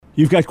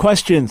You've got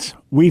questions.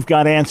 We've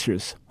got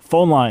answers.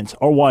 Phone lines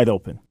are wide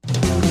open.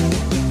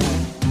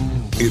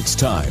 It's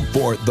time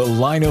for The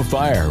Line of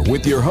Fire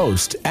with your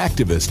host,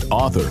 activist,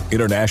 author,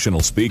 international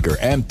speaker,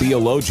 and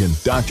theologian,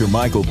 Dr.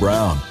 Michael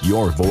Brown,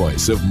 your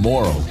voice of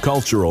moral,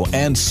 cultural,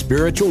 and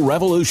spiritual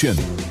revolution.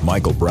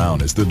 Michael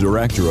Brown is the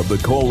director of the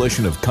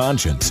Coalition of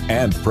Conscience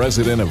and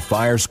president of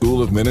Fire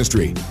School of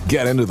Ministry.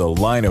 Get into The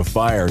Line of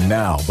Fire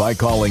now by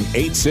calling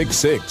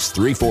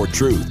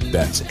 866-34-TRUTH.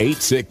 That's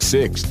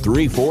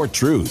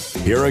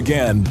 866-34-TRUTH. Here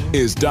again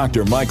is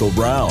Dr. Michael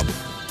Brown.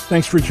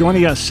 Thanks for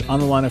joining us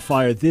on The Line of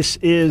Fire. This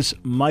is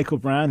Michael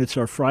Brown. It's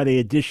our Friday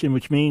edition,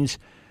 which means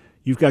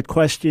you've got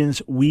questions,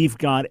 we've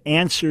got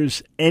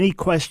answers. Any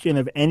question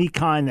of any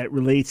kind that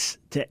relates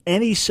to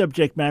any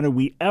subject matter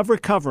we ever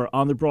cover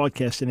on the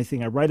broadcast,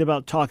 anything I write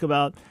about, talk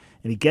about,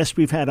 any guests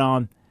we've had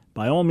on,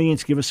 by all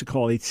means, give us a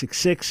call,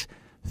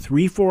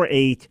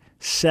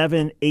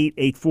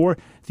 866-348-7884.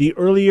 The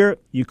earlier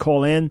you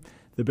call in,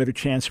 the better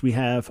chance we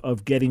have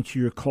of getting to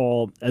your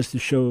call as the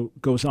show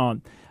goes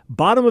on.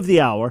 Bottom of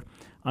the hour,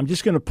 I'm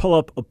just going to pull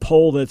up a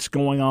poll that's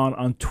going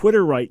on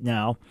Twitter right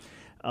now.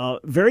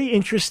 Very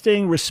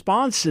interesting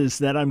responses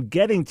that I'm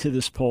getting to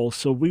this poll,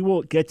 so we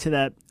will get to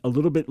that a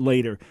little bit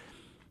later.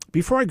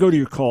 Before I go to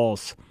your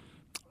calls,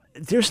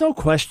 there's no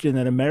question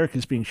that America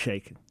is being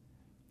shaken.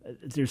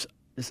 There's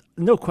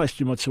no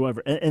question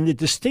whatsoever. And the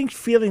distinct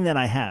feeling that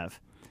I have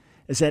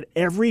is that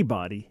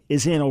everybody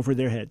is in over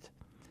their head,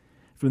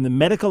 from the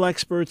medical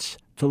experts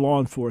to law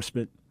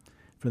enforcement,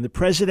 from the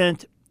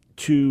president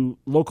to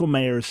local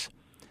mayors.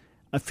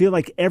 I feel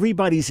like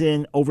everybody's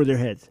in over their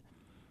head,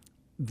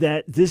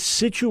 that this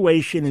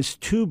situation is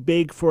too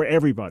big for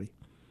everybody.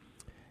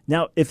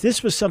 Now, if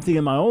this was something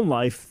in my own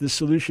life, the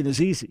solution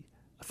is easy.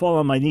 I fall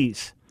on my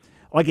knees.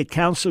 I get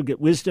counsel, get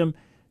wisdom,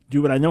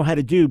 do what I know how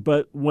to do.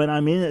 But when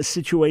I'm in a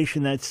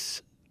situation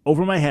that's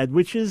over my head,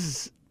 which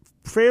is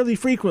fairly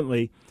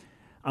frequently,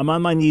 I'm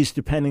on my knees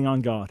depending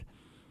on God.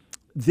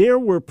 There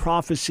were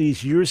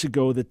prophecies years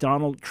ago that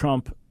Donald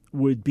Trump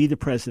would be the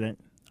president.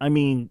 I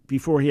mean,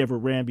 before he ever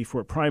ran,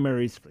 before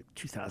primaries, like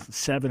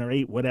 2007 or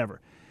 8, whatever.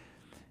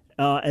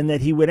 And that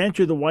he would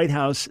enter the White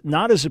House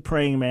not as a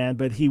praying man,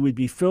 but he would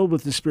be filled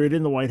with the Spirit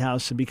in the White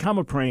House and become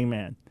a praying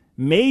man.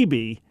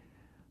 Maybe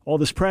all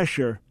this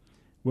pressure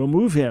will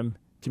move him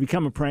to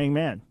become a praying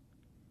man.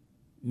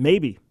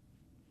 Maybe.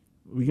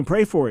 We can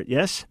pray for it,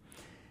 yes?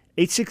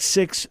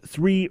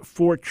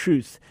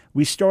 866-34-TRUTH.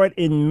 We start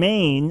in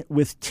Maine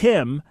with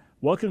Tim.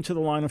 Welcome to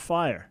The Line of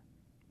Fire.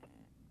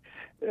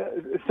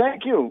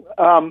 Thank you.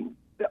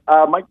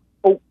 Mike.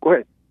 Oh, go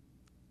ahead.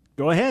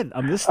 Go ahead.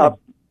 I'm listening.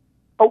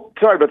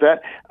 Sorry about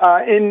that.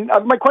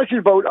 My question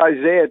is about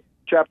Isaiah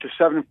chapter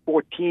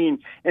 7:14,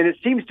 and it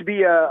seems to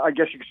be, I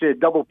guess you could say, a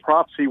double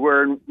prophecy,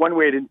 where in one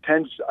way it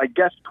intends, I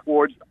guess,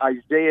 towards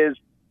Isaiah's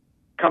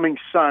coming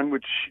son,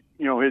 which,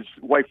 his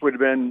wife would have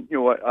been,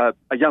 a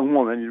young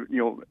woman,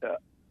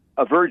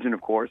 a virgin, of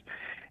course.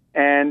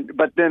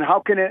 But then how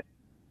can it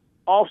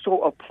also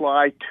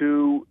apply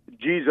to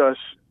Jesus,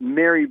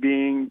 Mary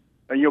being,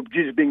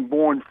 Jesus being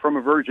born from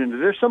a virgin? Is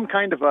there some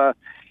kind of a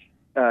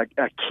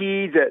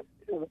key that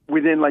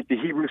within like the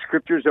Hebrew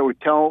scriptures that would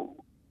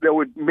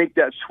make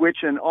that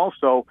switch? And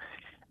also,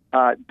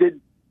 did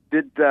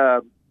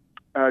the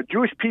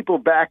Jewish people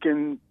back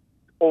in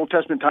Old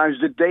Testament times,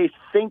 did they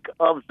think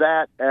of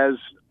that as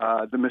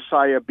the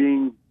Messiah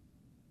being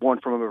born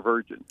from a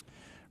virgin?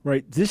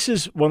 Right. This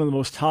is one of the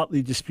most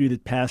hotly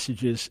disputed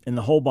passages in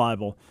the whole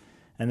Bible.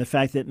 And the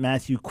fact that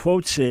Matthew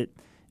quotes it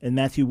in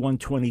Matthew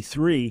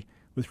 1:23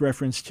 with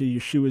reference to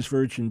Yeshua's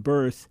virgin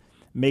birth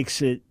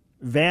makes it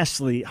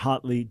vastly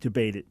hotly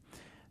debated.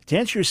 To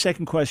answer your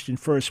second question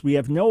first, we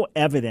have no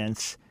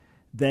evidence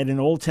that in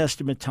Old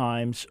Testament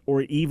times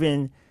or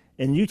even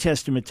in New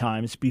Testament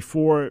times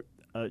before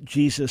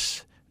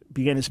Jesus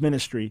began his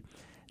ministry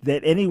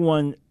that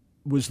anyone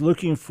was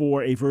looking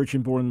for a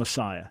virgin-born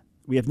Messiah.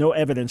 We have no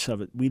evidence of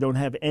it. We don't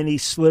have any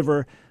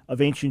sliver of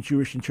ancient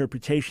Jewish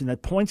interpretation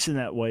that points in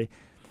that way.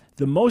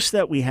 The most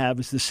that we have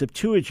is the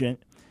Septuagint,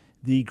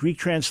 the Greek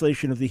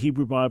translation of the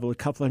Hebrew Bible a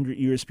couple hundred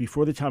years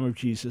before the time of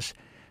Jesus,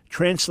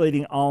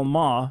 translating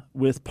Alma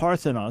with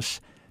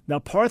Parthenos. Now,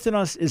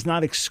 Parthenos is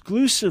not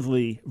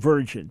exclusively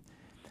virgin.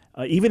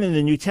 Even in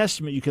the New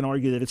Testament, you can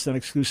argue that it's not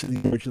exclusively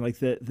virgin, like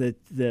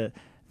the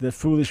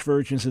foolish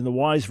virgins and the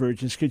wise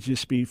virgins could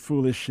just be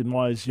foolish and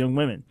wise young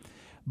women.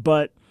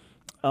 But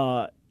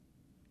the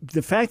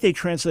fact they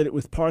translate it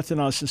with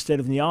Parthenos instead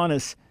of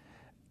Neonis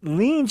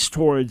leans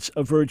towards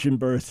a virgin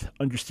birth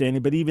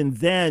understanding, but even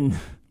then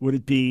would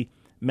it be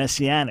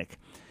messianic?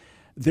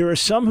 There are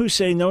some who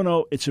say,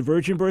 no, it's a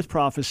virgin birth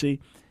prophecy.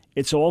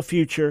 It's all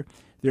future.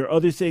 There are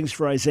other things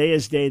for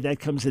Isaiah's day.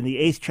 That comes in the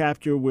 8th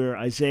chapter where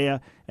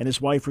Isaiah and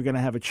his wife are going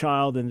to have a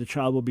child, and the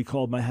child will be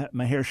called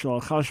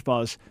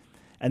Maher-Shalal-Chashbaz.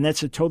 And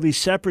that's a totally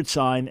separate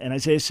sign. And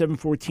Isaiah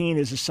 7:14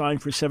 is a sign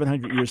for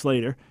 700 years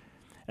later.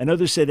 And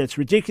others say that's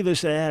ridiculous.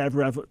 That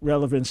have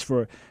relevance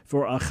for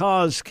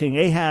Ahaz, King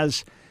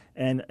Ahaz.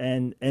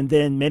 And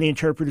then many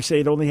interpreters say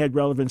it only had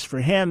relevance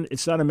for him.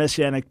 It's not a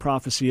messianic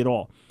prophecy at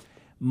all.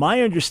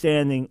 My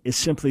understanding is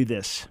simply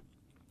this,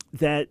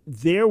 that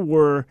there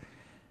were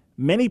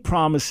many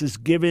promises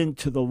given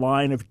to the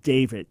line of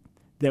David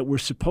that were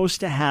supposed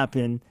to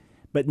happen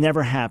but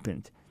never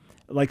happened.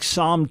 Like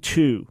Psalm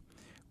 2,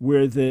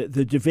 where the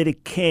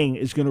Davidic king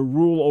is going to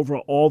rule over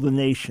all the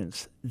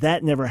nations.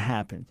 That never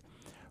happened.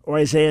 Or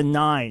Isaiah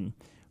 9,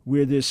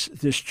 where this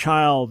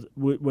child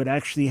would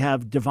actually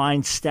have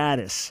divine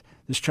status,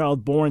 this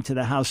child born to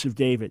the house of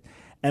David,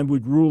 and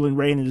would rule and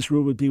reign, and his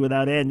rule would be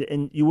without end.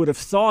 And you would have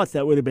thought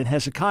that would have been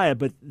Hezekiah,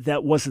 but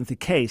that wasn't the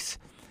case.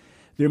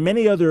 There are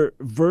many other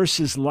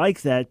verses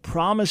like that,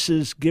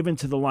 promises given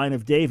to the line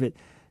of David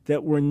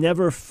that were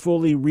never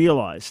fully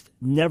realized,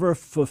 never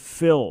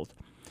fulfilled.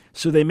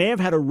 So they may have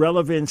had a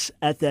relevance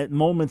at that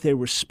moment they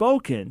were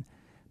spoken,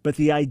 but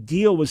the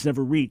ideal was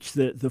never reached.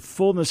 The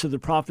fullness of the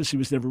prophecy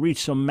was never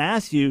reached. So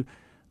Matthew,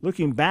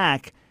 looking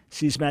back,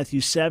 sees Matthew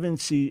 7,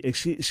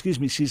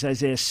 sees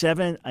Isaiah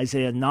 7,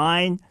 Isaiah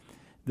 9,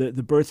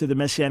 the birth of the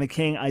Messianic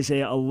King,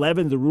 Isaiah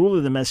 11, the rule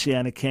of the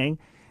Messianic King,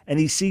 and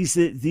he sees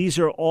that these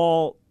are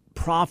all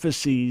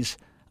prophecies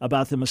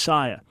about the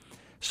Messiah.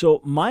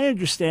 So my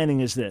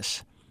understanding is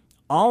this.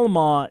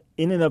 Alma,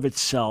 in and of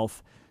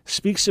itself,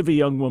 speaks of a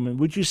young woman.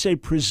 Would you say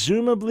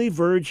presumably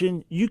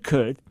virgin? You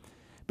could.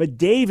 But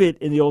David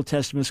in the Old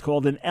Testament is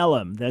called an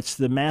Elam. That's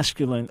the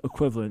masculine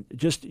equivalent,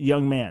 just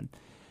young man.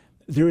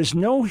 There is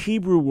no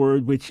Hebrew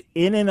word which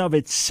in and of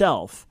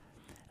itself,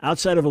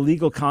 outside of a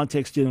legal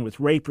context dealing with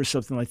rape or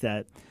something like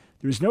that,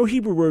 there is no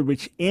Hebrew word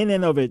which in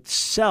and of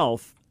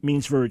itself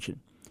means virgin.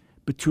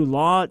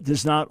 Betula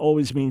does not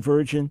always mean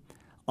virgin.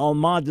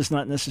 Alma does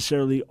not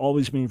necessarily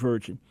always mean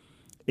virgin.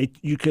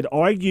 You could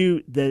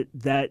argue that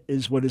that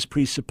is what is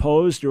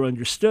presupposed or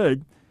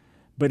understood,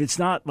 but it's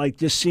not like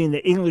just seeing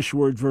the English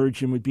word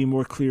virgin would be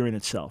more clear in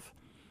itself.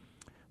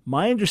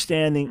 My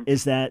understanding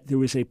is that there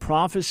was a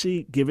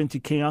prophecy given to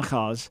King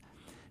Ahaz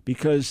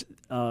because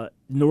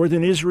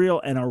northern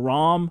Israel and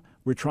Aram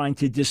were trying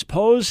to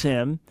dispose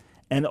him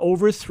and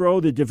overthrow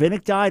the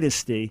Davidic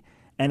dynasty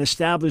and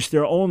establish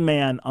their own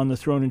man on the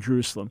throne in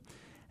Jerusalem.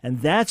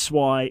 And that's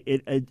why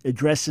it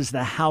addresses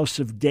the house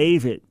of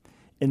David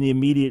in the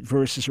immediate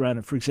verses around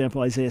it. For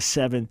example, Isaiah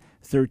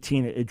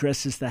 7:13, it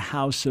addresses the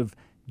house of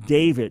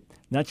David,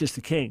 not just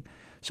the king.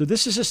 So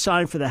this is a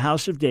sign for the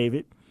house of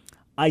David.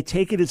 I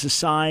take it as a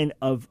sign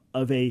of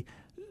a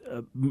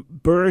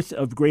birth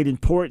of great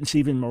importance,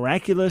 even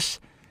miraculous,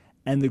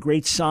 and the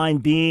great sign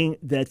being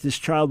that this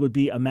child would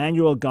be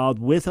Emmanuel, God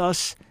with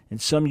us in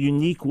some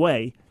unique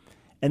way,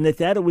 and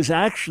that it was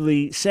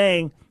actually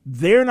saying,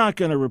 they're not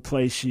going to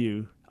replace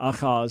you,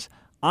 Ahaz.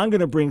 I'm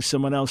going to bring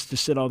someone else to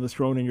sit on the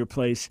throne in your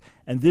place,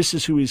 and this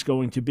is who he's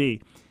going to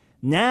be.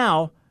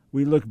 Now,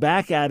 we look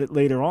back at it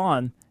later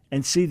on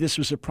and see this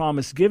was a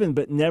promise given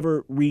but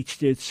never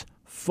reached its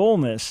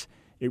fullness.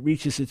 It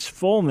reaches its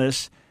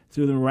fullness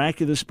through the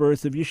miraculous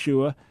birth of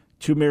Yeshua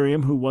to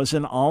Miriam, who was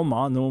an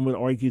Alma, no one would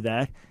argue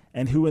that,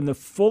 and who in the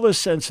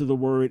fullest sense of the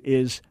word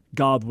is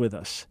God with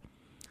us.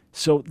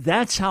 So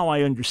that's how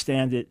I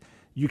understand it.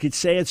 You could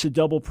say it's a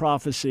double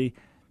prophecy,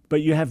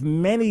 but you have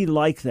many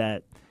like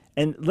that.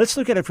 And let's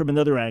look at it from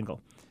another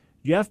angle.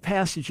 You have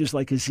passages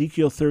like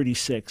Ezekiel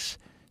 36,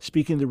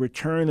 speaking the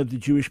return of the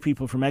Jewish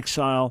people from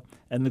exile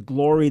and the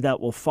glory that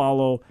will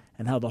follow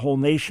and how the whole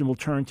nation will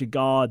turn to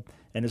God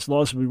and his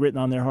laws will be written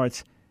on their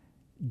hearts.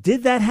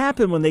 Did that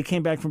happen when they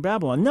came back from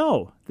Babylon?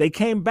 No, they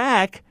came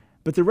back,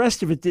 but the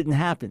rest of it didn't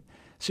happen.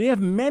 So you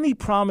have many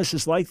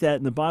promises like that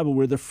in the Bible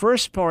where the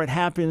first part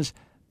happens,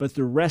 but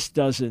the rest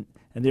doesn't,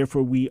 and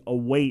therefore we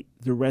await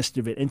the rest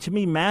of it. And to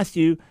me,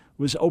 Matthew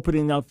was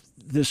opening up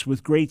this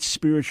with great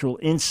spiritual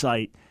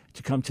insight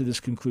to come to this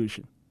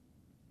conclusion.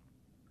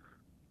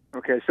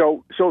 Okay,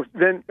 so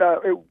then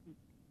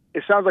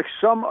it sounds like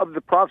some of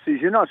the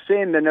prophecies, you're not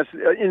saying that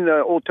in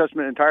the Old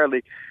Testament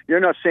entirely,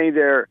 you're not saying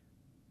they're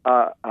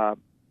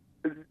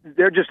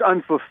just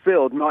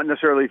unfulfilled, not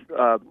necessarily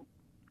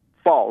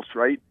false,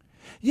 right?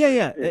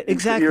 Yeah,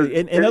 exactly.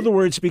 In other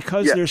words,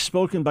 because they're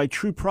spoken by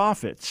true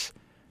prophets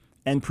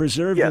and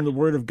preserved in the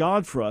Word of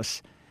God for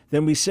us,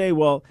 then we say,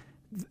 well,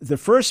 the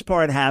first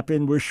part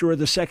happened, we're sure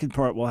the second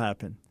part will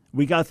happen.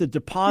 We got the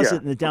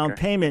deposit and the down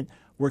payment,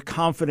 we're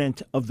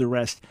confident of the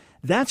rest.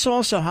 That's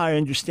also how I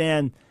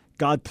understand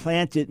God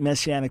planted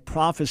messianic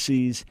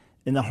prophecies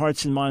in the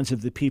hearts and minds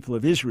of the people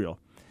of Israel,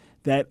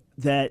 that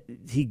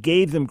he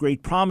gave them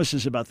great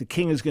promises about the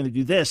king is going to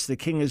do this, the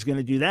king is going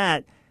to do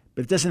that,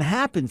 but it doesn't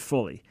happen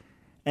fully.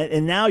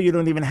 And now you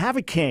don't even have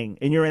a king,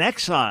 and you're in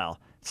exile.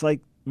 It's like,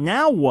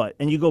 now what?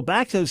 And you go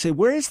back to them and say,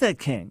 where is that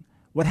king?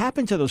 What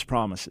happened to those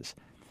promises?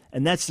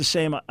 And that's the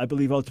same, I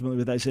believe, ultimately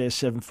with Isaiah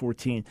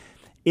 7:14.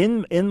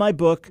 In my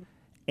book,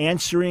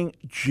 Answering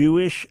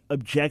Jewish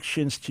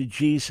Objections to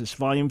Jesus,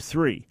 Volume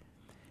 3,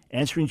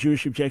 Answering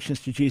Jewish Objections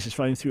to Jesus,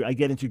 Volume 3, I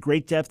get into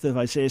great depth of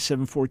Isaiah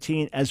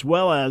 7:14, as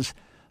well as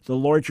the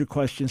larger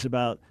questions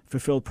about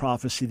fulfilled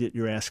prophecy that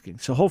you're asking.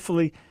 So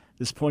hopefully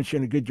this points you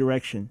in a good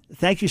direction.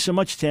 Thank you so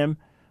much, Tim,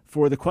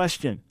 for the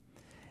question.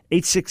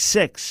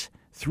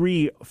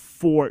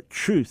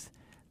 866-34-TRUTH.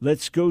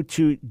 Let's go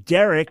to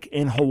Derek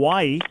in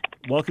Hawaii.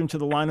 Welcome to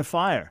the Line of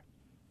Fire.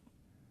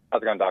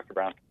 How's it going, Dr.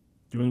 Brown?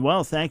 Doing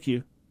well, thank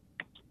you.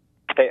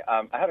 Hey,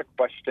 I had a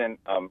question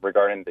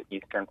regarding the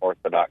Eastern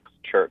Orthodox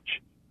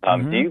Church.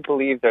 Do you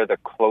believe they're the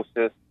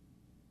closest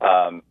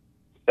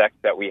sect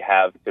that we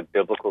have to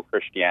biblical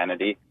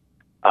Christianity?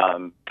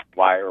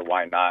 Why or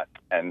why not?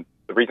 And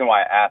the reason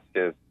why I ask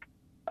is,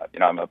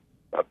 I'm a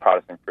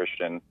Protestant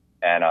Christian,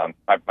 and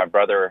my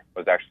brother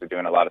was actually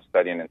doing a lot of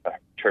studying into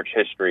church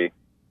history,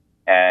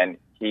 and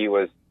he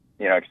was,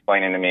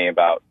 explaining to me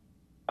about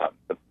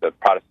the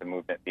Protestant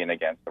movement being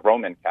against the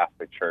Roman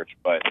Catholic Church,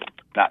 but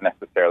not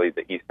necessarily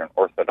the Eastern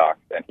Orthodox.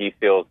 And he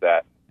feels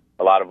that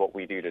a lot of what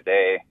we do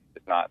today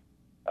is not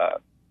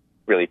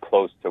really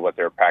close to what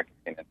they're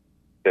practicing in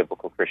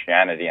biblical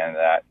Christianity, and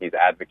that he's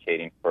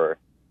advocating for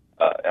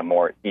a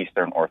more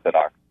Eastern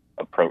Orthodox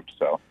approach.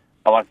 So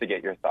I wanted to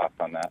get your thoughts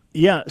on that.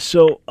 Yeah,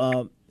 so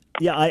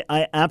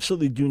I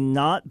absolutely do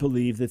not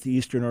believe that the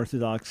Eastern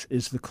Orthodox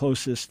is the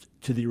closest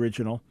to the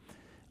original.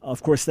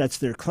 Of course, that's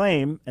their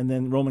claim, and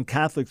then Roman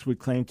Catholics would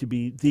claim to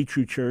be the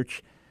true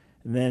church,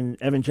 and then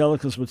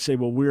evangelicals would say,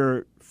 well,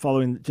 we're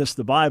following just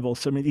the Bible.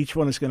 So, each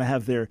one is going to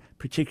have their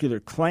particular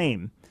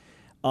claim.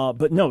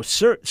 But no,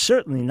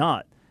 certainly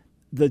not.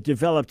 The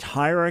developed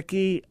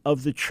hierarchy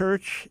of the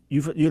church,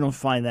 you don't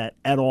find that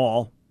at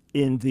all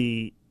in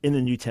the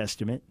New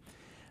Testament.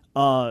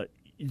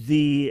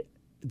 The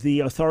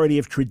authority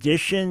of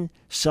tradition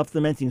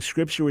supplementing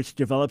Scripture, which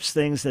develops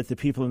things that the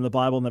people in the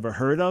Bible never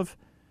heard of,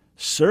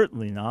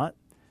 certainly not.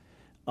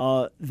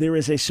 There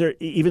is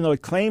even though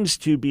it claims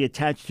to be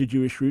attached to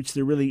Jewish roots,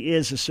 there really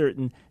is a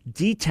certain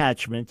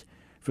detachment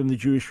from the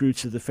Jewish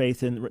roots of the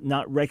faith and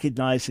not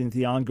recognizing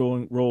the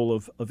ongoing role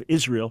of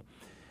Israel.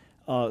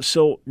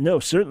 So no,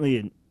 certainly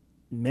in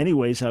many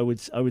ways I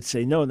would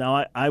say no.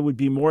 Now I would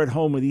be more at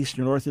home with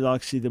Eastern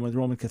Orthodoxy than with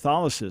Roman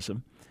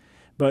Catholicism.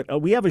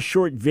 But we have a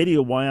short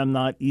video why I'm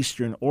not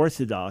Eastern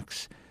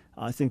Orthodox,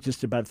 I think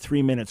just about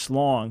 3 minutes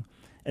long,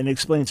 and it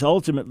explains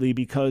ultimately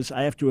because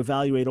I have to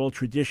evaluate all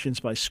traditions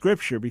by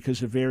Scripture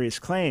because of various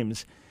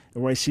claims,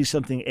 and where I see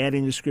something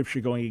adding to Scripture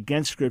going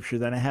against Scripture,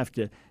 then I have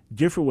to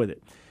differ with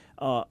it.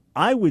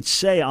 I would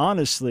say,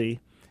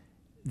 honestly,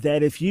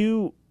 that if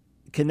you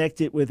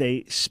connect it with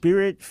a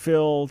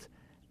Spirit-filled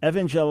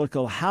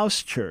evangelical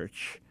house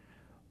church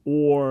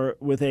or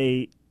with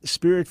a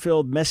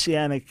Spirit-filled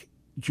Messianic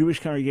Jewish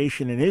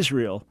congregation in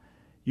Israel,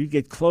 you'd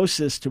get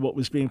closest to what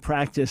was being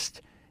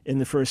practiced in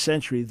the first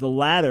century. The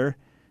latter,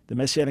 the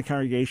Messianic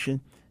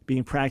congregation,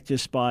 being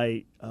practiced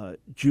by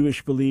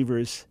Jewish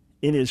believers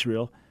in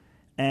Israel,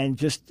 and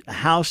just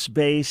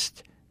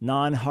house-based,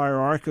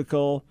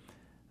 non-hierarchical,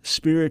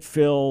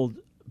 Spirit-filled,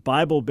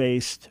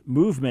 Bible-based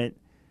movement,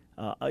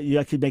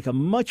 you could make a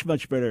much,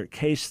 much better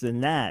case than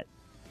that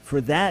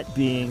for that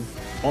being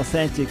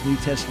authentic New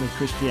Testament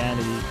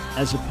Christianity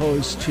as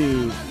opposed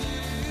to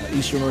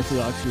Eastern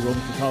Orthodoxy,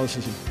 Roman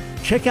Catholicism.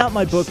 Check out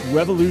my book,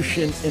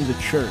 Revolution in the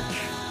Church.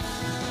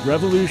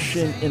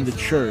 Revolution in the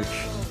Church,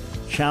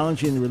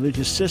 Challenging the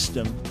Religious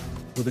System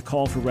with a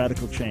Call for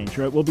Radical Change.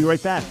 All right, we'll be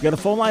right back. We've got a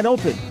phone line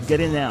open.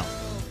 Get in now.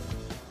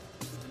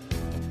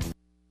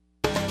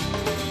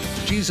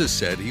 Jesus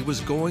said he was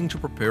going to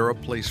prepare a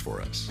place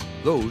for us,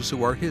 those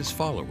who are his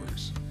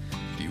followers.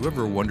 Do you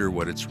ever wonder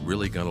what it's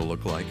really going to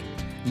look like?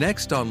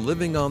 Next on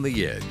Living on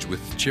the Edge with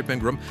Chip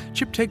Ingram,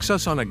 Chip takes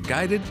us on a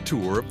guided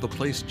tour of the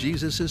place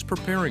Jesus is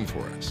preparing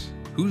for us.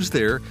 Who's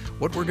there,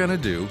 what we're going to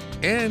do,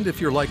 and if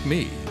you're like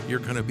me, you're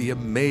going to be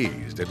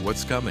amazed at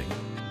what's coming.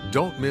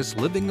 Don't miss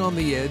Living on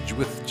the Edge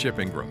with Chip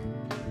Ingram.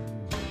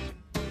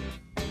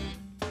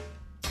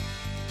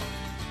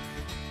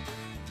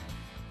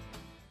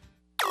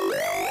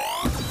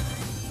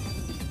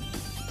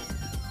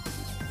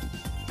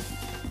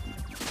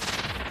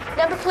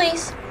 Number,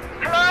 please.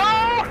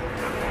 Hello?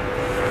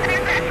 Is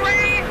this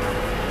Lee?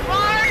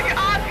 Large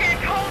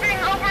object holding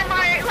over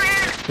my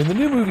land. In the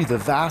new movie The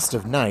Vast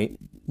of Night,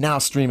 now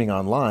streaming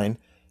online,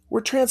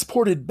 we're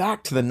transported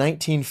back to the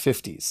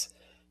 1950s.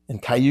 In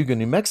Cayuga,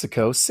 New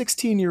Mexico,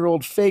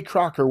 16-year-old Faye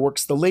Crocker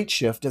works the late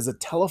shift as a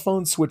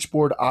telephone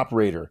switchboard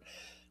operator.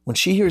 When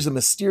she hears a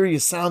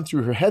mysterious sound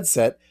through her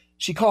headset,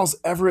 she calls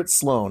Everett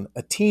Sloan,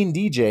 a teen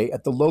DJ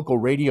at the local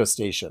radio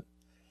station.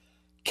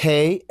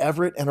 Kay,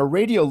 Everett, and a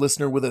radio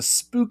listener with a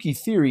spooky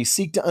theory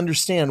seek to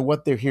understand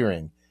what they're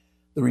hearing.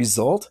 The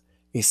result?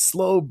 A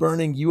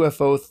slow-burning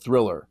UFO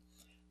thriller.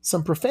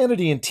 Some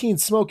profanity and teen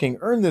smoking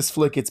earned this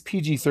flick its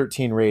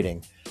PG-13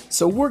 rating,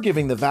 so we're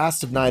giving The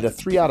Vast of Night a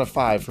 3 out of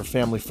 5 for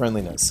family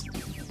friendliness.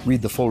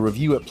 Read the full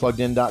review at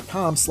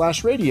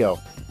PluggedIn.com/radio.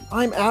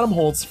 I'm Adam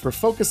Holtz for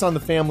Focus on the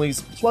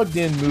Family's Plugged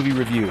In Movie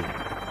Review.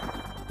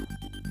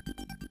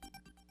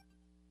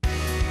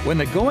 When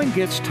the going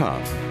gets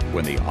tough,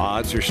 when the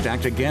odds are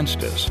stacked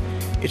against us,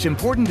 it's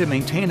important to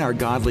maintain our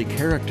godly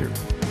character,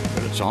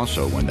 but it's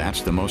also when that's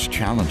the most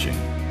challenging.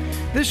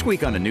 This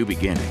week on A New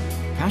Beginning,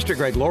 Pastor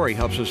Greg Laurie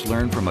helps us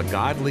learn from a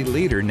godly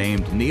leader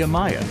named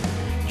Nehemiah.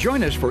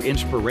 Join us for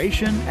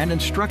inspiration and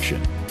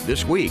instruction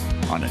this week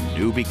on A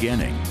New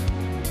Beginning.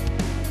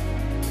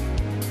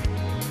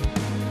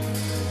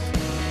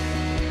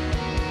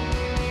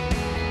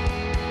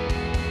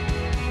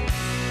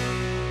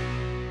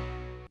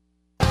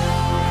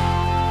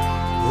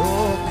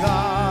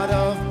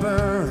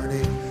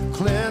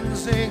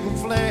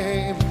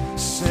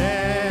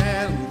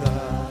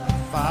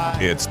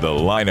 It's The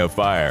Line of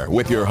Fire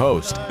with your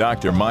host,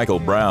 Dr. Michael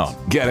Brown.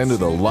 Get into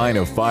the Line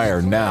of Fire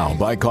now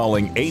by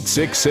calling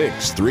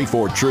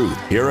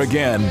 866-34-TRUTH. Here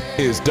again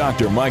is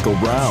Dr. Michael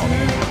Brown.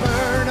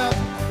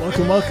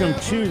 Welcome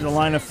to the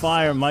Line of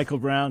Fire. Michael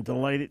Brown,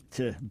 delighted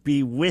to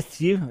be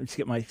with you. Let's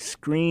get my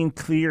screen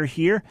clear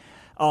here.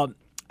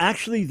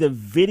 Actually, the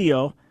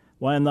video,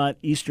 why I'm not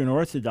Eastern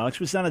Orthodox,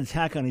 was not an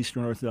attack on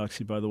Eastern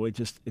Orthodoxy, by the way,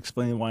 just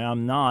explaining why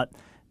I'm not.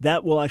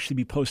 That will actually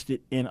be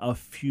posted in a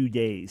few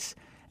days.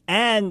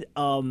 And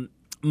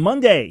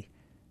Monday,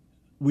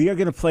 we are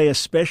going to play a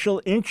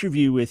special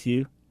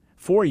interview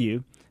for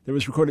you, that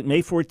was recorded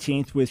May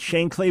 14th with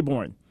Shane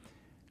Claiborne,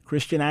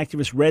 Christian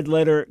activist, red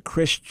letter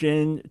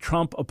Christian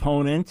Trump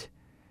opponent,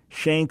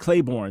 Shane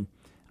Claiborne.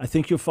 I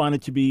think you'll find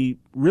it to be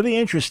really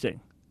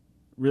interesting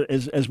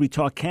as we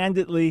talk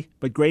candidly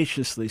but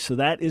graciously. So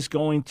that is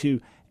going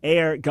to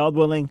air, God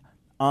willing,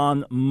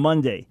 on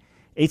Monday.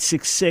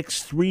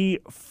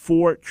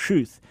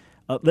 866-34-TRUTH.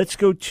 Let's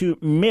go to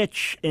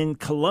Mitch in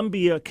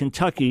Columbia,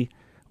 Kentucky.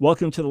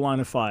 Welcome to the Line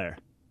of Fire.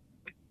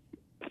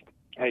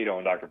 How you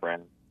doing, Dr.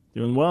 Brandon?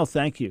 Doing well,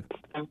 thank you.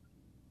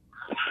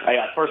 Hey,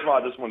 first of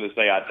all, I just wanted to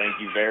say I thank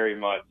you very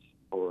much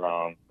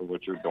for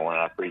what you're doing.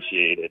 I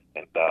appreciate it.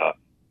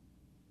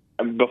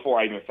 And before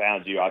I even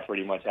found you, I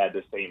pretty much had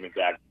the same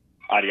exact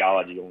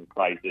ideology on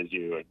Christ as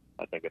you, and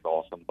I think it's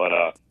awesome. But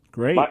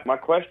great. My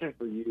question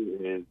for you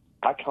is,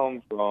 I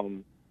come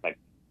from,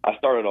 I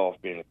started off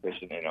being a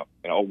Christian in an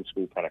old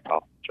school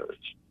Pentecostal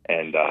church,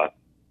 and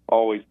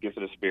always gifts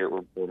of the Spirit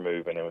were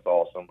moving. It was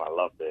awesome. I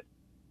loved it.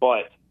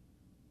 But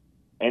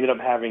ended up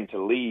having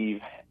to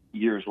leave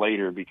years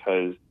later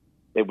because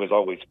it was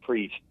always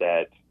preached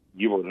that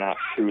you were not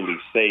truly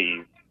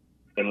saved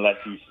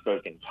unless you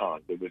spoke in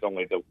tongues. It was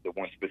only the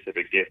one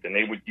specific gift, and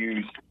they would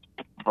use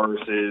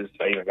verses.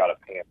 I even got a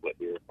pamphlet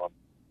here from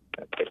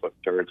the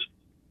church,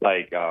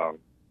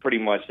 pretty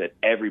much that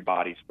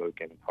everybody spoke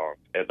in tongues,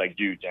 like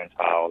Jews,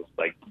 Gentiles,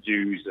 like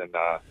Jews in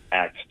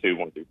Acts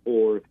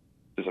 2:1-4,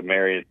 the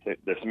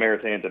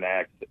Samaritans in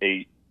Acts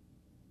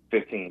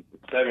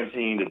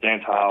 8:15-17, the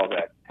Gentiles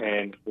Acts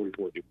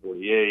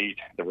 10:44-48,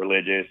 the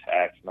religious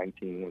Acts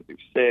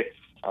 19:1-6.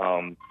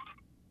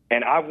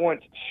 And I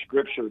want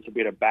Scripture to be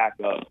able to back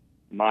up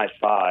my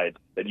side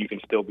that you can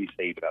still be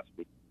saved without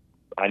speaking.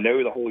 I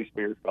know the Holy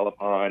Spirit fell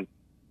upon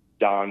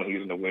John when he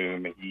was in the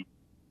womb, and he,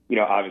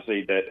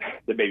 obviously that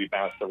the baby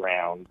bounced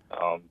around.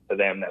 To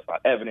them, that's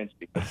not evidence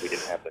because we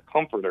didn't have the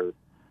Comforter.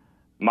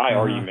 My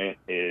argument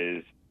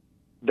is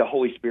the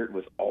Holy Spirit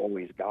was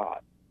always God.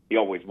 He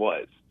always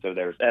was. So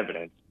there's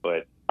evidence,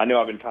 but I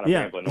know I've been kind of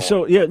rambling on.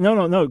 So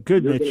no,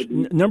 good, Mitch.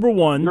 Number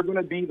one, you're going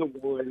to be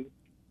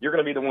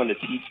the one to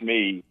teach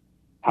me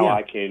how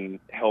I can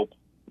help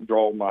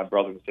draw my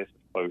brothers and sisters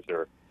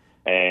closer.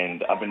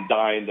 And I've been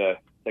dying to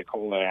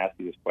call and ask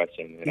you this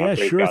question. And I'm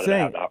sure glad thing. I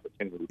have the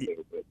opportunity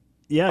to. But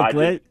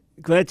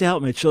glad to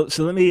help, Mitch. So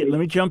let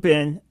me jump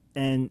in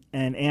and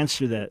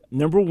answer that.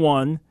 Number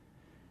one,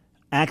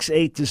 Acts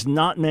 8 does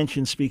not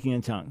mention speaking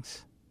in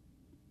tongues.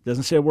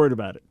 Doesn't say a word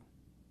about it.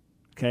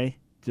 Okay,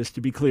 just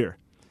to be clear,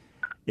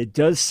 it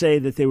does say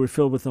that they were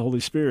filled with the Holy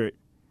Spirit,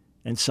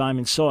 and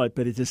Simon saw it,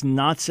 but it does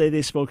not say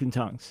they spoke in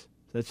tongues.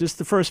 That's just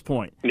the first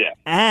point. Yeah.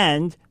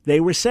 And they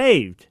were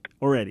saved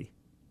already.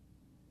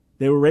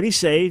 They were already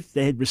saved.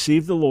 They had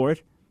received the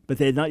Lord, but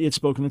they had not yet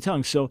spoken in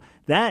tongues. So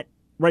that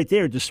right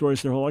there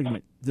destroys their whole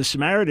argument. The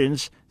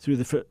Samaritans, through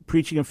the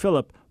preaching of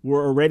Philip,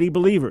 were already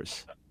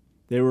believers.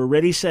 They were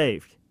already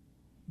saved,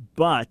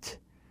 but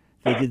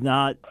they did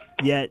not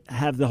yet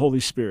have the Holy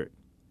Spirit.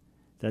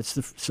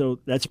 So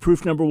that's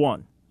proof number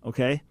one,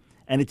 okay?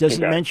 And it doesn't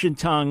mention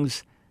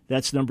tongues.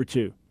 That's number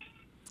two.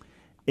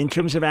 In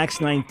terms of Acts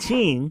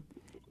 19,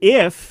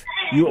 if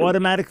you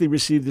automatically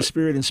received the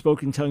Spirit and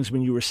spoke in tongues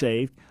when you were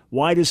saved,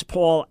 why does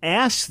Paul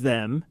ask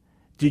them,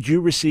 did you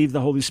receive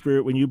the Holy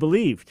Spirit when you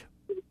believed?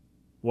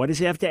 Why does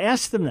he have to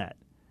ask them that?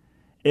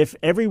 If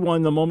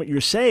everyone, the moment you're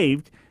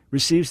saved,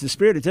 receives the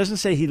Spirit, it doesn't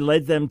say he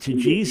led them to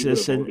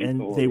Jesus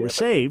and they were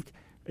saved.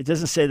 It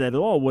doesn't say that at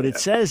all. What it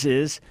says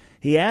is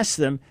he asked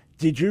them,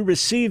 did you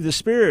receive the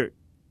Spirit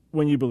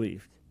when you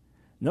believed?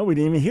 No, we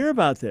didn't even hear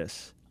about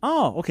this.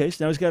 Oh, okay,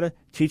 so now he's got to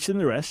teach them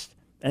the rest.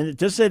 And it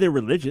doesn't say they're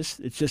religious.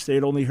 It's just they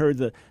had only heard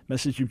the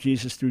message of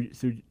Jesus through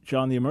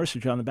John the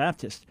Immerser, John the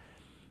Baptist.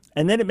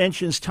 And then it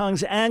mentions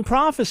tongues and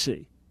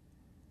prophecy.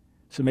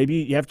 So maybe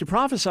you have to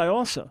prophesy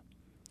also.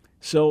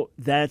 So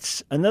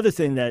that's another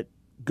thing that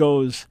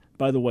goes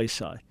by the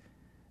wayside.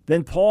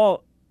 Then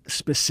Paul,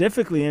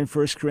 specifically in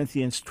 1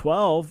 Corinthians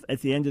 12,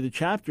 at the end of the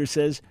chapter,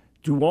 says,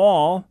 do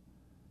all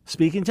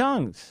speak in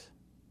tongues?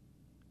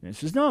 And it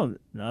says, no,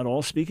 not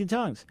all speak in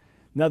tongues.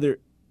 Now,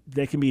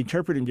 they can be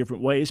interpreted in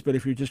different ways, but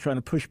if you're just trying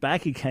to push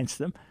back against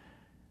them,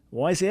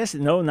 why is he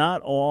asking? No,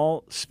 not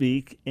all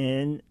speak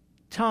in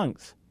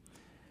tongues.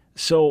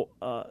 So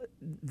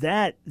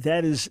that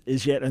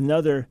is yet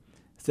another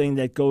thing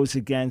that goes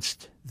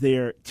against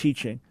their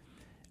teaching.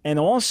 And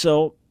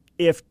also,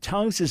 if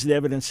tongues is the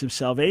evidence of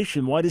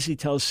salvation, why does he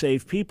tell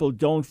saved people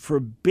don't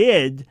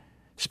forbid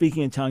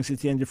speaking in tongues at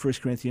the end of 1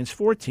 Corinthians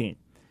 14?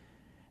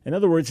 In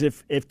other words,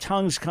 if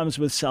tongues comes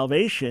with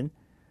salvation,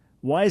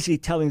 why is he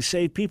telling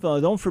saved people,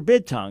 don't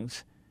forbid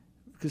tongues?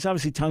 Because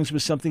obviously tongues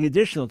was something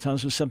additional.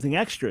 Tongues was something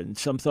extra. And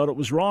some thought it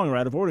was wrong or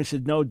out of order. He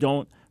said, no,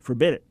 don't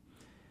forbid it.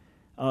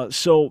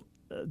 So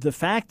the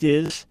fact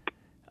is,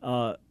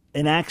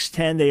 in Acts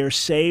 10, they are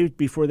saved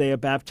before they are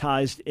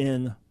baptized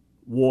in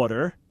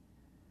water.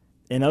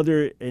 In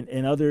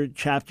other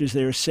chapters,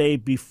 they are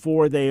saved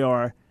before they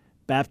are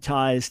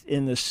baptized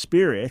in the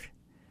Spirit.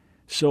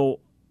 So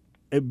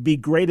it'd be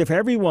great if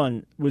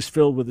everyone was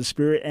filled with the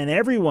Spirit and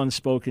everyone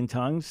spoke in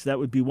tongues. That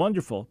would be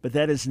wonderful. But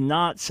that is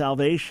not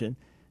salvation.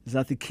 It's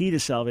not the key to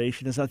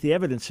salvation. It's not the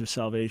evidence of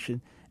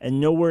salvation.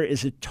 And nowhere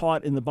is it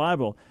taught in the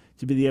Bible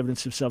to be the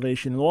evidence of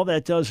salvation. And all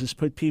that does is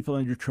put people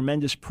under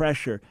tremendous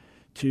pressure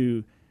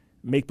to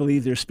make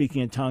believe they're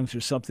speaking in tongues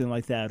or something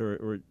like that,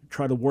 or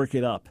try to work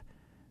it up.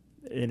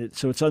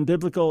 So it's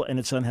unbiblical and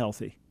it's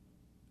unhealthy.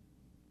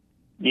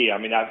 Yeah, I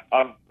mean,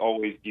 I've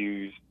always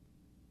used,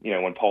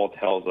 when Paul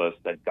tells us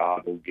that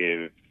God will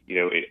give,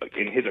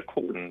 in his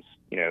accordance,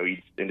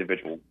 each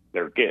individual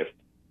their gift.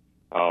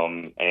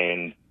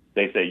 And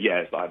they say,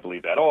 yes, I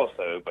believe that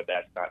also, but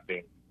that's not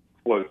being,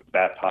 quote,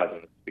 baptized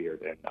in the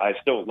Spirit. And I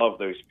still love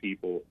those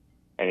people,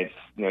 and it's,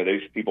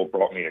 those people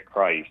brought me to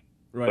Christ,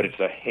 right. But it's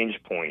a hinge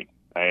point.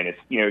 And it's,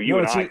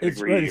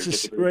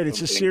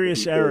 it's a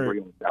serious error.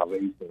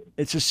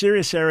 It's a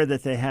serious error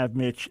that they have,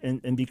 Mitch.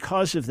 And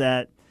because of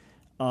that,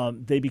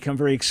 they become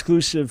very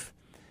exclusive.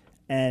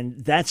 And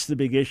that's the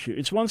big issue.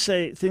 It's one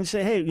thing to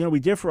say, hey, we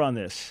differ on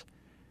this.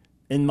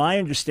 In my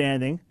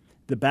understanding,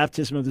 the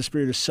baptism of the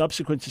Spirit is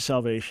subsequent to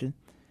salvation,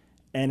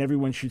 and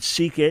everyone should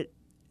seek it.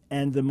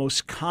 And the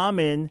most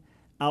common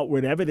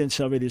outward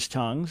evidence of it is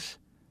tongues.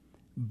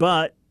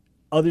 But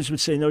others would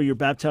say, no, you're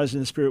baptized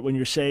in the Spirit when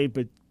you're saved,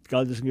 but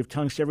God doesn't give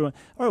tongues to everyone.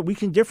 All right, we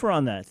can differ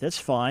on that. That's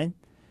fine.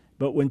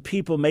 But when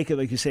people make it,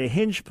 like you say, a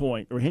hinge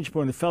point or a hinge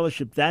point of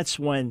fellowship, that's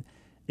when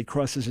it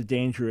crosses a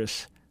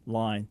dangerous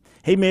line.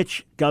 Hey,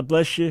 Mitch, God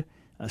bless you.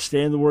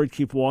 Stay in the Word.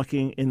 Keep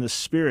walking in the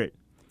Spirit.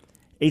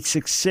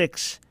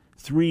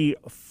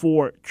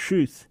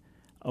 866-34-TRUTH.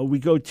 We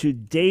go to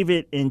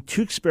David in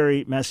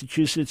Tewksbury,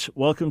 Massachusetts.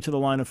 Welcome to the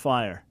Line of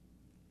Fire.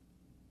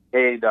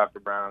 Hey,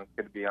 Dr. Brown. It's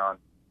good to be on.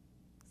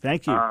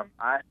 Thank you. I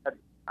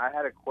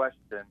had a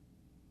question.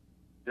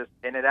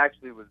 And it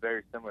actually was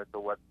very similar to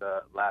what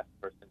the last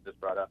person just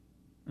brought up.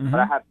 Mm-hmm.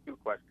 But I have two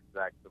questions,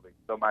 actually.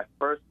 So my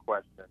first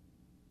question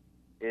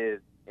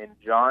is in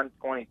John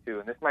 22,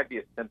 and this might be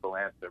a simple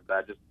answer,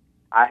 but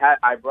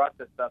I brought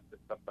this up to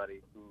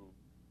somebody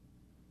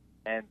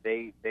and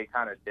they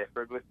kind of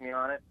differed with me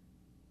on it.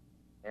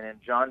 And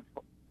in John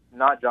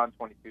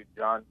 20:22,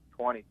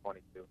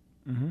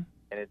 mm-hmm.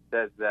 And it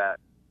says that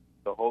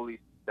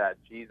that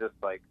Jesus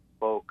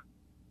spoke,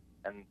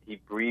 and he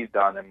breathed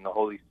on them, and the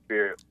Holy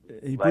Spirit.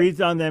 He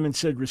breathed on them and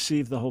said,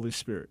 receive the Holy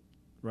Spirit.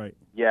 Right.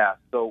 Yeah.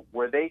 So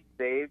were they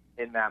saved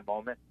in that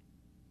moment?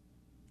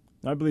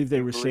 I believe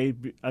they were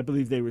saved. I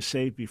believe they were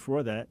saved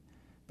before that,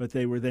 but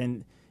they were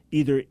then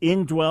either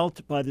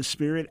indwelt by the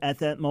Spirit at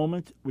that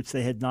moment, which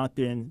they had not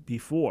been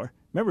before.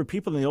 Remember,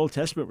 people in the Old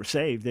Testament were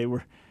saved. They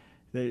were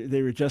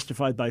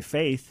justified by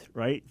faith,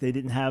 right? They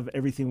didn't have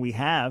everything we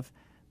have,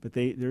 but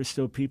they're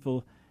still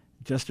people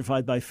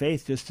justified by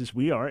faith, just as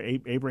we are.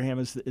 Abraham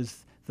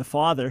is the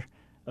father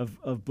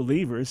of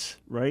believers,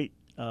 right?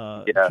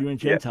 Jew and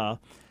Gentile.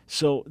 Yeah.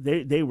 So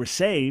they were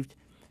saved.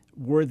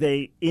 Were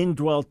they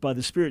indwelt by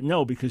the Spirit?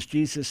 No, because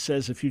Jesus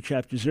says a few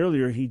chapters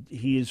earlier,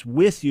 he is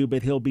with you,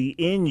 but he'll be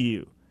in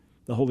you,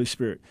 the Holy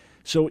Spirit.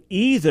 So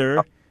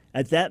either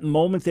at that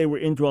moment they were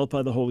indwelt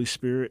by the Holy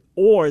Spirit,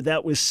 or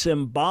that was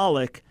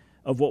symbolic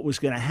of what was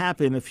going to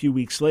happen a few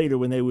weeks later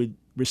when they would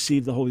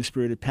receive the Holy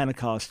Spirit at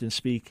Pentecost and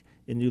speak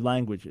in new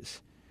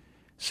languages.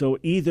 So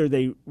either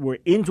they were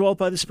indwelt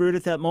by the Spirit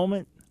at that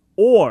moment,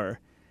 or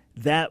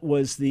that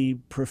was the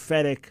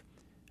prophetic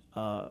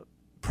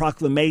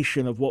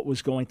proclamation of what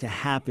was going to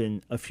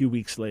happen a few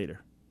weeks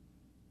later.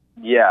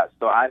 Yeah,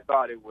 so I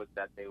thought it was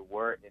that they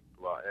were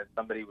indwelt, and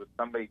somebody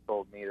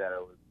told me that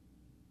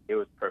it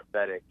was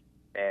prophetic,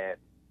 and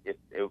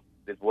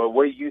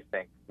what do you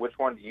think? Which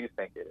one do you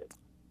think it is?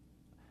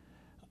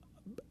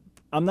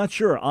 I'm not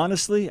sure.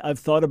 Honestly, I've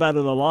thought about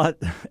it a lot.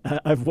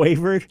 I've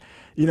wavered.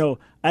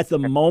 At the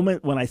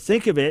moment when I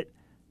think of it,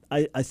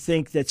 I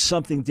think that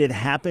something did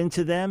happen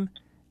to them,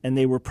 and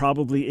they were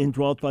probably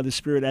indwelt by the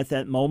Spirit at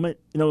that moment.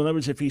 In other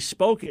words, if he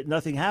spoke it,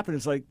 nothing happened.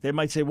 It's like they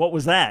might say, what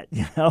was that?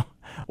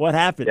 What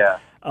happened? Yeah.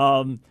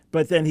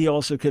 But then he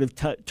also could have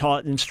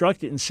taught and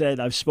instructed and said,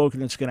 I've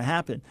spoken, it's going to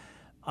happen.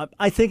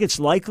 I think it's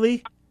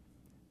likely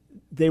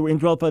they were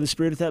indwelt by the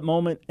Spirit at that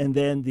moment, and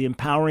then the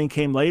empowering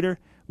came later,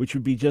 which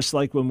would be just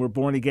like when we're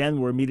born again,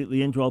 we're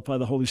immediately indwelt by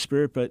the Holy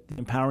Spirit, but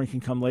empowering can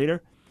come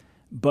later.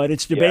 But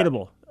it's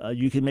debatable. Yeah.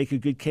 You can make a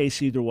good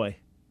case either way.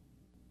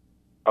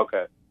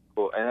 Okay,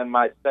 cool. And then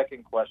my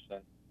second question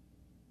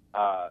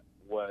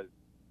was,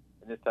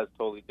 and this is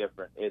totally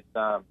different. It's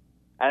and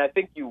I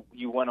think you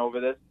went over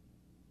this,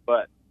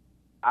 but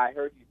I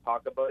heard you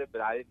talk about it,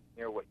 but I didn't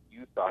hear what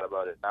you thought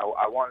about it. Now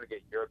I wanted to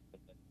get your opinion.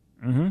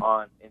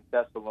 in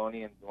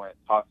Thessalonians when it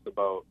talks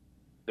about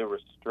the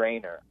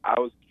restrainer. I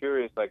was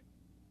curious, like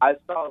I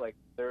saw like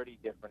 30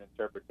 different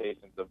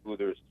interpretations of who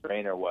the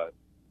restrainer was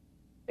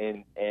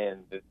in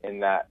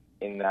that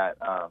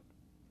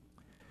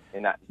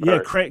Yeah,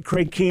 verse.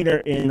 Craig Keener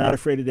in Not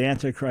Afraid of the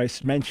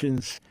Antichrist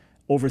mentions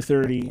over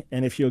 30,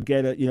 and if you'll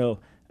get a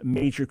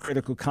major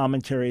critical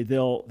commentary,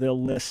 they'll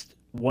list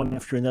one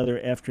after another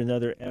after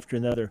another after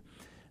another.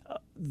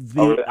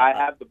 I'm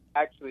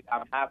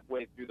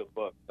halfway through the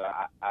book, so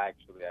I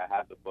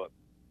have the book.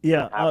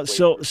 Yeah.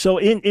 So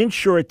in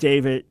short,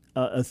 David,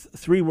 a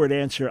three-word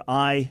answer: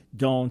 I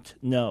don't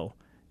know.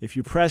 If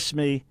you press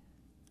me,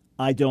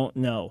 I don't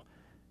know.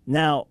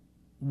 Now,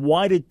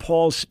 why did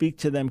Paul speak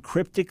to them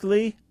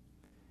cryptically?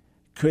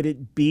 Could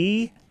it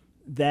be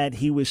that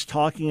he was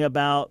talking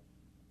about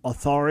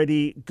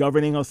authority,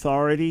 governing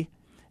authority,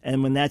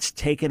 and when that's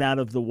taken out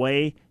of the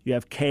way, you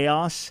have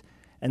chaos,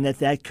 and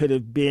that could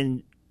have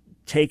been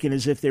taken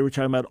as if they were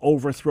talking about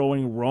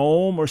overthrowing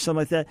Rome or something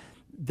like that?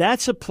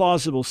 That's a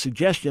plausible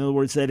suggestion. In other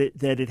words, that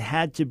it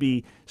had to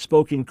be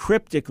spoken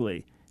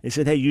cryptically. They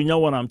said, hey, you know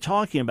what I'm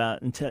talking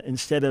about,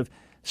 instead of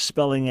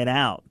spelling it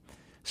out.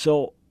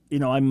 So,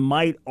 I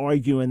might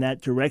argue in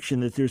that direction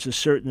that there's a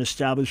certain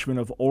establishment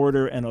of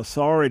order and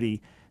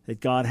authority that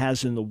God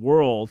has in the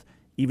world,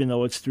 even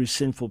though it's through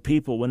sinful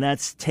people. When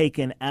that's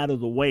taken out of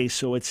the way,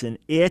 so it's the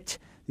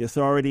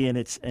authority, and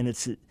it's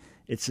a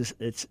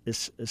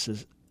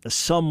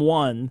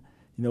someone,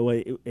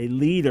 a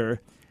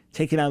leader,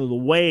 taken out of the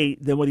way,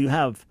 then what do you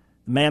have?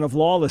 The man of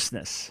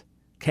lawlessness,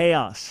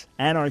 chaos,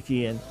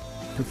 anarchy, and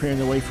preparing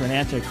the way for an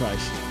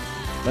antichrist.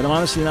 But I'm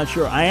honestly not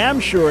sure. I am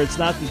sure it's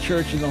not the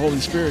church and the Holy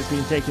Spirit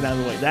being taken out of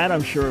the way. That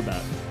I'm sure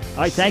about. All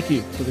right, thank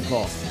you for the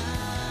call.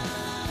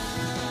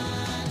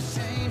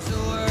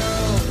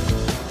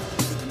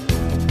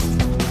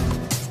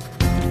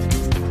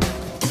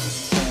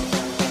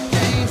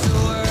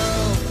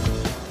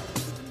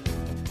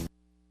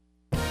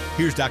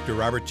 Here's Dr.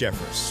 Robert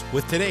Jeffress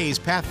with today's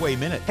Pathway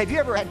Minute. Have you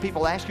ever had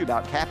people ask you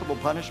about capital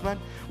punishment?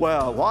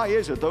 Well, why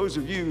is it those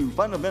of you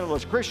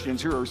fundamentalist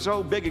Christians who are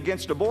so big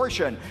against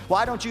abortion,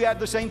 why don't you have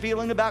the same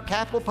feeling about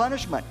capital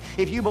punishment?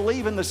 If you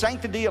believe in the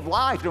sanctity of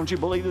life, don't you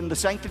believe in the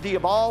sanctity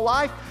of all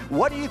life?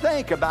 What do you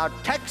think about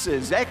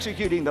Texas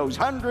executing those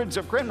hundreds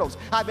of criminals?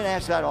 I've been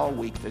asked that all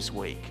week this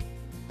week.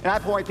 And I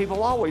point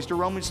people always to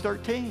Romans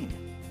 13.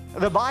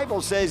 The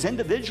Bible says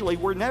individually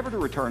we're never to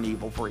return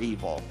evil for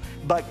evil.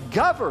 But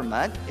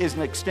government is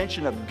an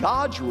extension of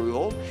God's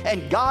rule,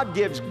 and God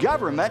gives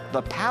government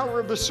the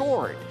power of the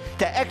sword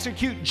to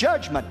execute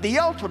judgment, the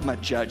ultimate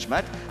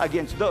judgment,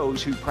 against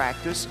those who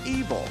practice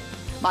evil.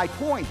 My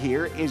point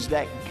here is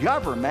that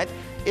government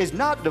is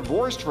not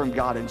divorced from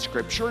God in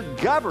Scripture.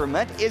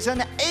 Government is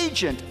an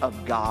agent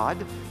of God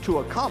to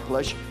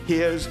accomplish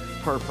His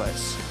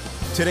purpose.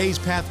 Today's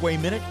Pathway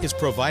Minute is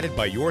provided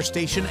by your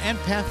station and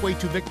Pathway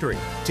to Victory.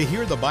 To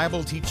hear the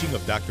Bible teaching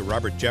of Dr.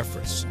 Robert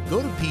Jeffress,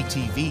 go to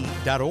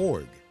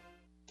ptv.org.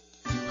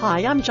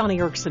 Hi, I'm Johnny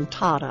Erkson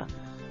Tada.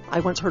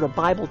 I once heard a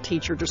Bible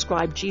teacher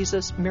describe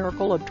Jesus'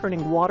 miracle of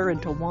turning water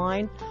into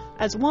wine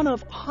as one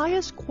of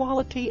highest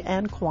quality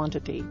and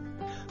quantity.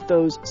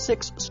 Those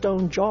 6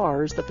 stone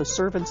jars that the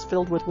servants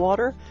filled with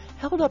water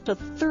held up to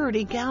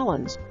 30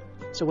 gallons.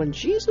 So when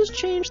Jesus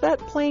changed that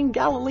plain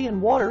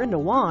Galilean water into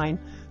wine,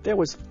 there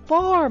was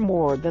far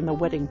more than the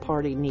wedding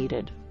party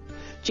needed.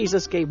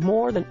 Jesus gave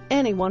more than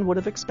anyone would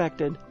have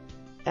expected.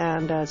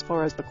 And as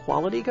far as the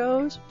quality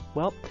goes,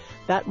 well,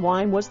 that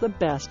wine was the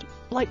best,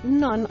 like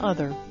none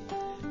other.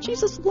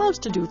 Jesus loves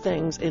to do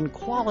things in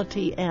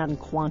quality and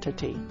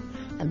quantity.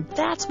 And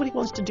that's what He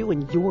wants to do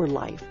in your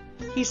life.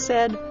 He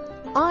said,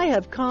 I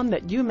have come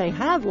that you may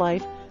have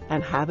life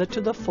and have it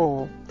to the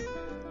full.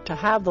 To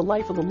have the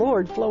life of the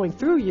Lord flowing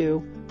through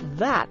you,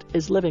 that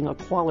is living a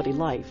quality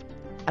life.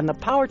 And the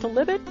power to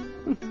live it?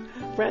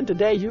 Friend,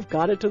 today you've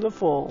got it to the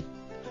full.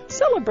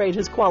 Celebrate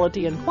His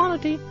quality and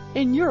quantity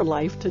in your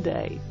life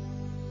today.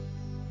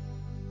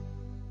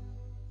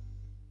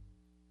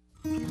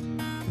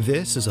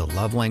 This is a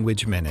Love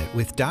Language Minute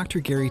with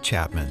Dr. Gary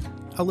Chapman.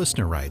 A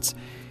listener writes,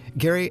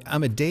 Gary,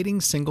 I'm a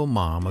dating single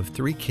mom of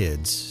 3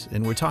 kids,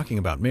 and we're talking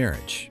about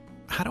marriage.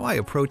 How do I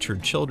approach her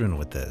children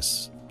with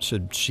this?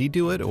 Should she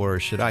do it, or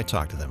should I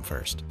talk to them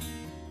first?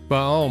 By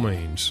all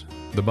means,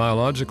 the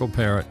biological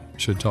parent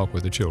should talk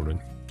with the children.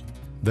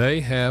 They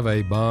have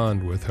a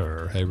bond with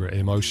her, an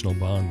emotional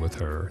bond with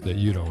her that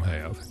you don't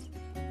have.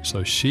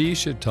 So she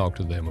should talk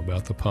to them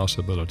about the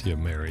possibility of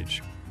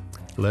marriage.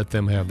 Let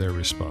them have their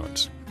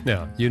response.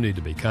 Now, you need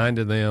to be kind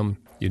to them.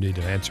 You need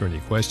to answer any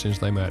questions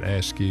they might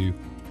ask you.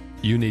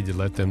 You need to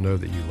let them know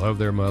that you love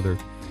their mother.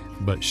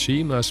 But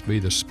she must be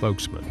the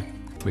spokesman,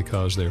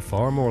 because they're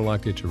far more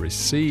likely to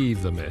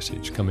receive the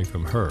message coming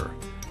from her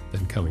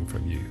than coming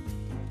from you.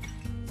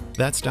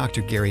 That's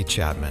Dr. Gary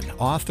Chapman,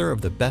 author of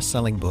the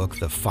best-selling book,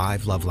 The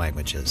 5 Love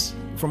Languages.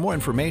 For more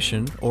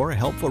information or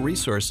helpful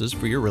resources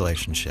for your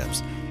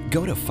relationships,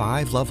 go to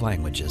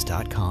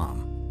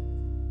 5lovelanguages.com.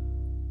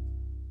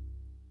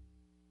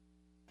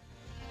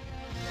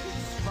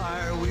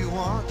 Fire we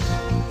want,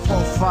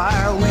 for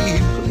fire we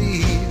plead.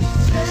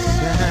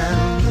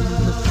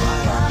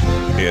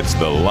 It's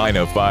The Line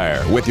of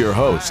Fire with your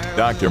host,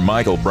 Dr.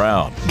 Michael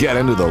Brown. Get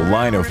into the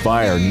Line of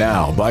Fire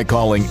now by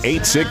calling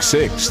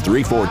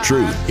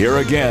 866-34-TRUTH. Here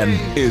again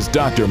is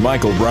Dr.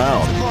 Michael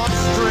Brown.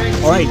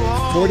 All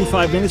right,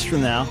 45 minutes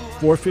from now,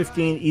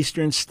 4:15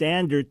 Eastern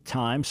Standard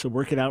Time, so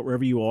work it out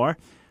wherever you are.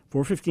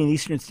 4:15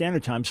 Eastern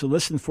Standard Time, so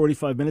less than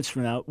 45 minutes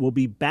from now, we'll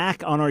be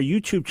back on our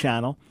YouTube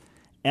channel,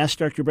 Ask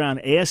Dr. Brown,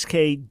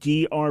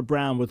 AskDr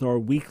Brown, with our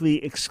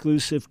weekly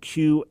exclusive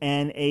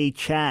Q&A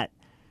chat.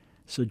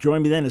 So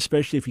join me then,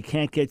 especially if you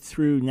can't get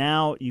through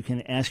now. You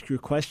can ask your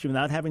question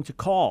without having to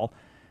call.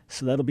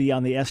 So that'll be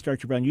on the Ask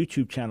Dr. Brown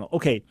YouTube channel.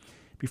 Okay,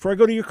 before I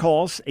go to your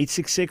calls,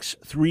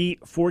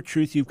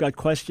 866-34-TRUTH. You've got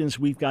questions,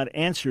 we've got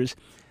answers.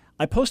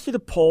 I posted a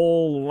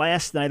poll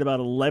last night about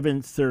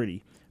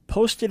 11:30.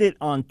 Posted it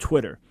on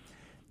Twitter.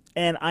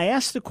 And I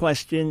asked the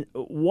question,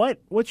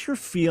 what's your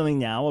feeling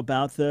now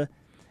about the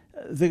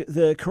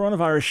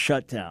coronavirus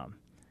shutdown?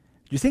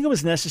 Do you think it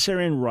was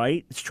necessary and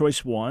right? It's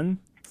choice one.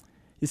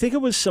 You think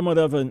it was somewhat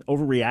of an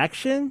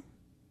overreaction?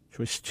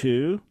 Choice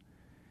two.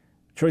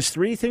 Choice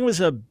three, you think it was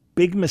a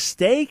big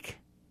mistake,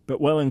 but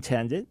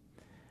well-intended?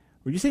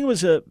 Or do you think it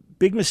was a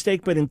big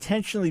mistake, but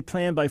intentionally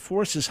planned by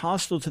forces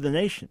hostile to the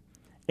nation?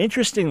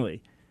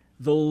 Interestingly,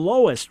 the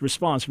lowest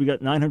response, we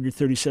got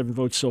 937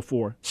 votes so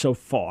far.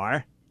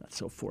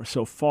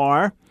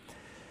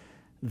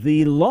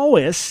 The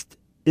lowest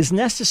is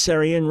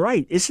necessary and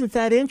right. Isn't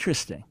that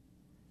interesting?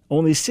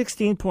 Only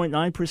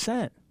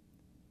 16.9%.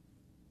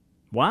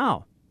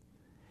 Wow.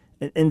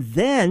 And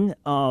then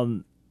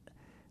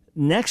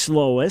next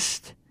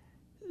lowest,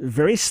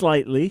 very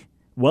slightly,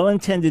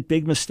 well-intended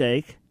big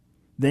mistake,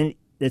 then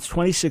that's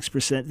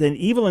 26%, then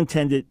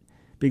evil-intended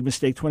big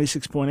mistake,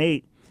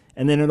 26.8%,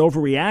 and then an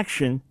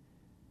overreaction,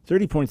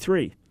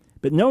 30.3%.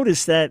 But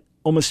notice that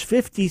almost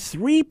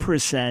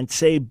 53%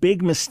 say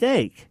big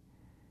mistake.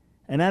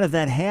 And out of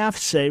that, half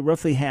say,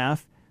 roughly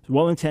half,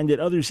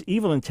 well-intended, others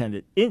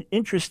evil-intended.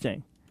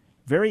 Interesting.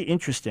 Very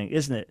interesting,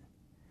 isn't it?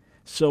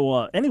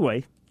 So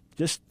anyway,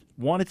 just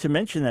wanted to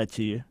mention that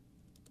to you.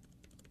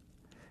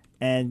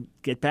 And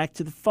get back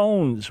to the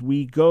phones.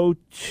 We go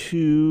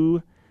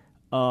to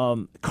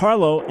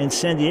Carlo in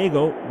San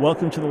Diego.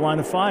 Welcome to the Line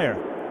of Fire.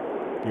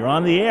 You're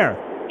on the air.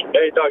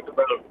 Hey, Dr.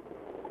 Brown.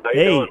 How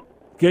you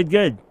doing?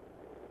 Good.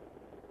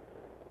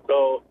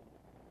 So,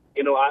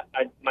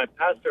 my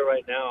pastor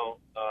right now,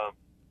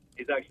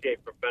 he's actually a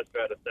professor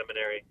at a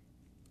seminary,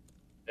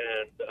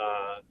 and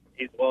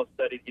he's well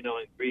studied, in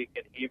Greek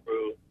and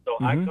Hebrew. So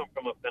I come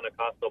from a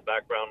Pentecostal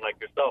background like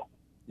yourself.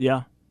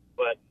 Yeah.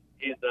 But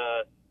he's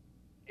a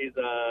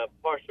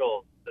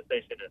partial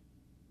cessationist,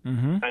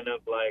 kind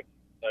of like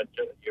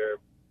your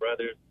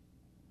brothers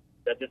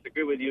that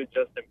disagree with you,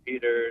 Justin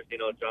Peters,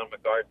 John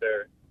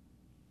MacArthur.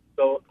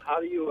 So how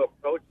do you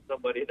approach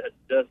somebody that's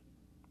just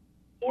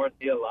more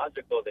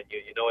theological than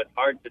you? It's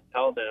hard to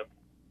tell them,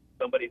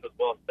 somebody who's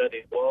well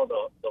studied, well,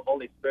 the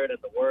Holy Spirit and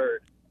the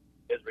Word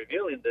is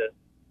revealing this,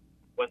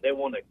 when they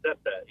won't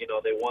accept that.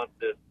 They want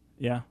this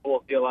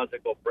full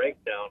theological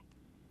breakdown.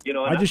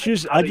 I just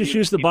use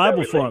the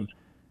Bible for them.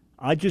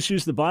 I just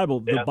use the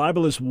Bible. Yeah. The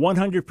Bible is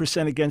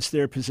 100% against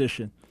their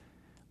position.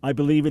 I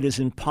believe it is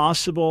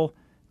impossible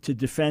to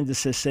defend a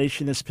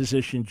cessationist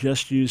position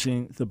just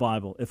using the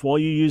Bible. If all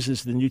you use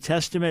is the New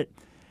Testament,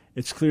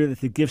 it's clear that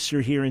the gifts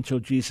are here until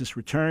Jesus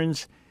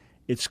returns.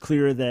 It's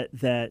clear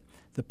that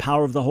the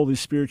power of the Holy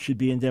Spirit should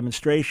be in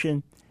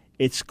demonstration.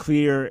 It's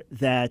clear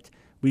that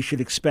we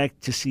should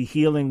expect to see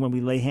healing when we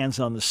lay hands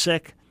on the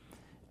sick.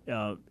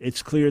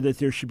 It's clear that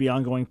there should be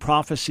ongoing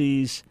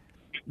prophecies.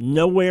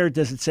 Nowhere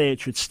does it say it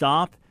should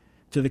stop.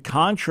 To the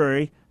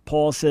contrary,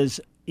 Paul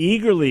says,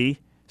 eagerly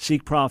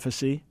seek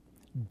prophecy.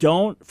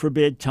 Don't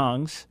forbid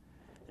tongues.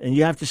 And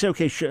you have to say,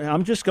 okay,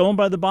 I'm just going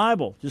by the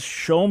Bible. Just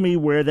show me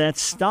where that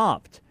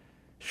stopped.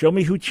 Show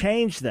me who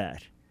changed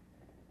that.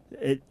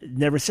 It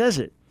never says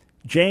it.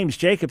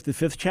 Jacob, the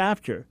 5th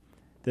chapter.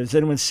 If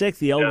anyone sick,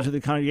 the elders of the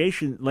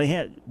congregation lay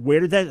hands.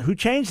 Who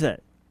changed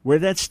that? Where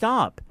did that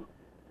stop?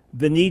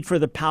 The need for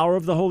the power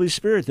of the Holy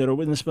Spirit, that a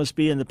witness must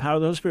be in the power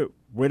of the Holy Spirit.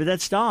 Where did that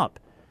stop?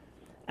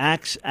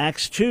 Acts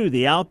 2,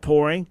 the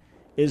outpouring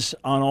is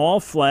on all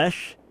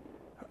flesh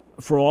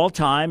for all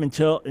time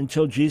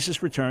until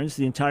Jesus returns,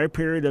 the entire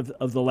period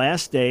of the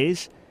last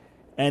days,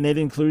 and it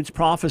includes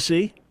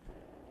prophecy.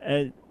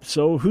 And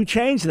so who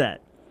changed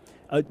that?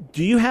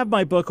 Do you have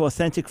my book,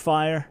 Authentic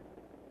Fire?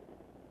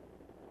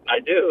 I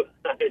do.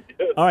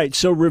 All right,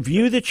 so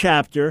review the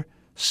chapter,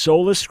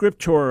 Sola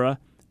Scriptura,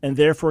 and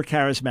therefore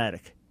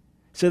charismatic.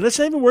 So let's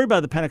not even worry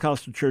about the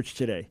Pentecostal church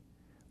today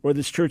or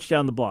this church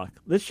down the block.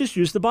 Let's just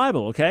use the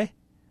Bible, okay?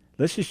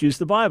 Let's just use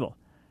the Bible.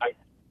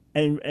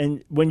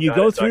 And when you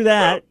go through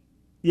that,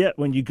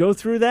 when you go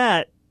through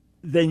that,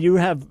 then you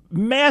have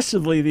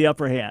massively the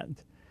upper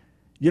hand.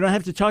 You don't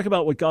have to talk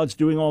about what God's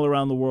doing all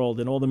around the world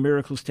and all the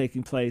miracles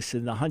taking place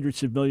and the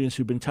hundreds of millions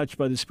who've been touched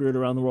by the Spirit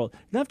around the world. You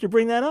don't have to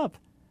bring that up.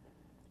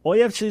 All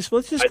you have to say is,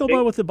 let's just go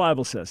by what the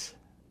Bible says.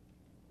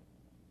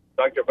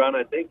 Dr. Brown,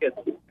 I think it's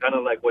kind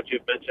of like what you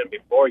mentioned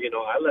before.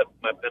 I left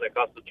my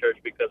Pentecostal church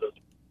because of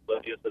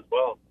abuse as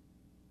well.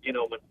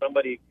 when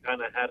somebody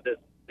kind of had this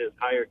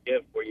higher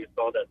gift where you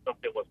saw that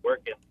something was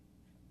working,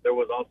 there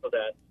was also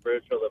that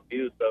spiritual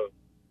abuse of,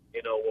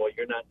 well,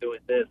 you're not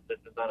doing this. This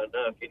is not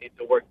enough. You need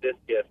to work this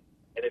gift.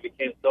 And it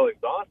became so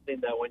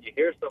exhausting that when you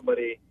hear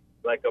somebody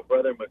like a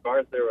Brother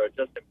MacArthur or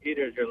Justin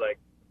Peters, you're like,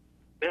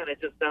 man, it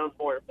just sounds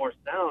more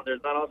sound.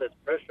 There's not all this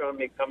pressure on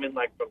me coming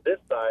like from this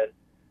side.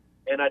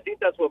 And I think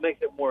that's what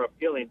makes it more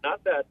appealing.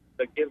 Not that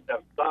the gifts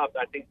have stopped.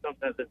 I think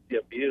sometimes it's the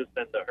abuse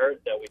and the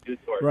hurt that we do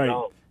to ourselves.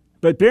 Right.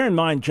 But bear in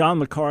mind, John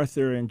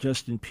MacArthur and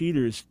Justin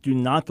Peters do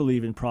not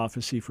believe in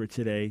prophecy for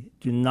today,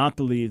 do not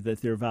believe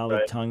that they're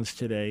valid tongues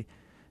today,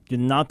 do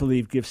not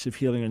believe gifts of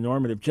healing are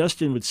normative.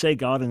 Justin would say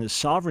God in his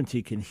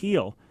sovereignty can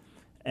heal,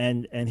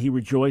 and he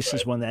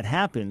rejoices when that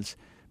happens,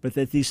 but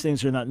that these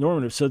things are not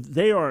normative. So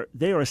they are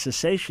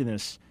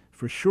cessationists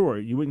for sure.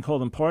 You wouldn't call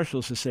them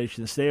partial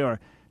cessationists. They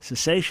are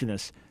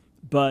cessationists.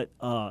 But,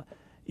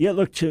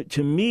 look,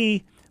 to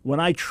me, when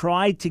I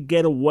tried to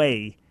get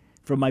away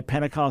from my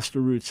Pentecostal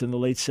roots in the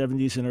late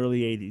 70s and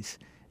early 80s,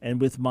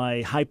 and with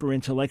my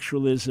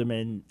hyper-intellectualism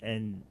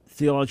and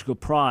theological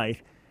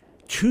pride,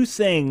 two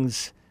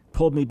things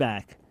pulled me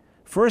back.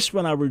 First,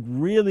 when I would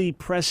really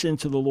press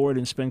into the Lord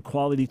and spend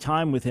quality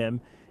time with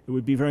him, it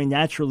would be very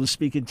natural to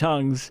speak in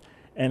tongues,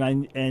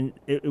 and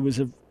it was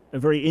a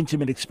very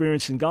intimate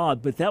experience in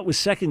God, but that was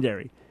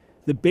secondary.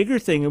 The bigger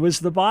thing, it was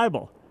the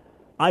Bible.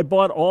 I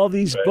bought all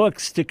these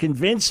books to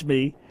convince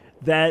me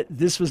that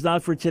this was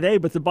not for today,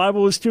 but the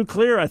Bible was too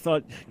clear. I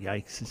thought,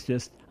 yikes, it's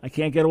just, I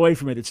can't get away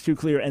from it. It's too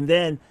clear. And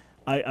then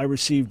I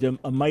received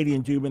a mighty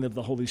endowment of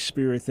the Holy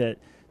Spirit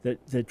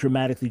that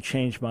dramatically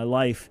changed my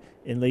life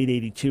in late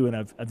 82, and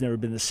I've never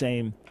been the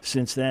same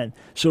since then.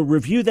 So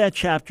review that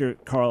chapter,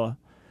 Carla,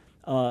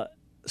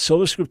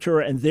 Sola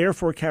Scriptura, and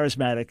therefore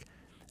charismatic,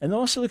 and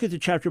also look at the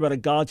chapter about a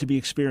God to be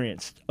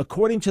experienced.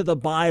 According to the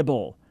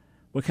Bible,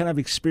 what kind of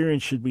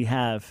experience should we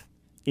have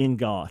in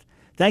God?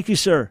 Thank you,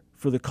 sir,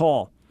 for the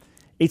call.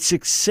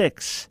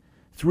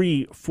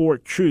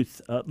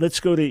 866-34-TRUTH. Let's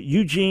go to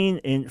Eugene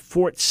in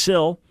Fort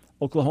Sill,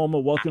 Oklahoma.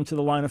 Welcome to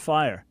the Line of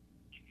Fire.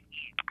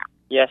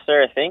 Yes,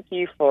 sir. Thank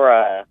you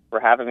for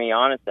having me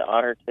on. It's an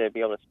honor to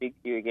be able to speak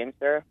to you again,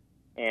 sir.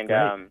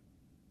 And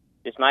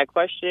just my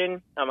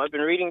question, I've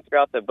been reading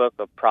throughout the book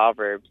of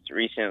Proverbs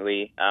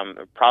recently,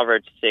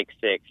 Proverbs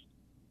 6:6.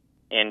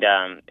 And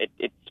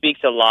it speaks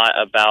a lot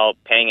about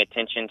paying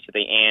attention to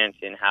the ants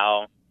and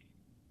how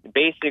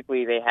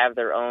basically they have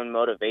their own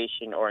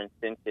motivation or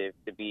incentive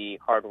to be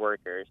hard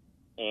workers.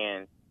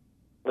 And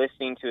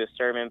listening to a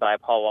sermon by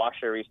Paul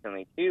Washer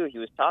recently, too, he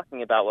was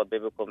talking about what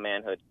biblical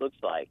manhood looks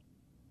like,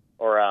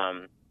 or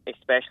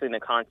especially in the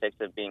context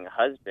of being a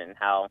husband,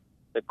 how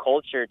the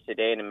culture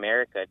today in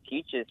America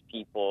teaches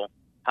people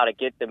how to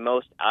get the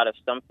most out of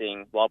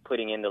something while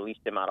putting in the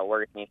least amount of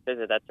work. And he says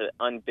that that's an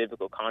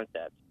unbiblical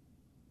concept.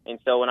 And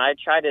so when I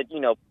try to,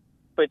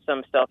 put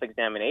some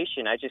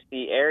self-examination, I just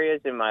see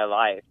areas in my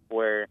life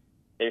where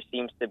there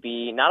seems to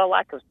be not a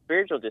lack of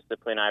spiritual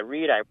discipline. I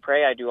read, I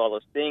pray, I do all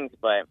those things,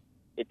 but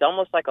it's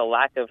almost like a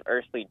lack of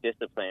earthly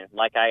discipline.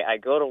 Like I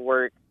go to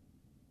work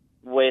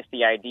with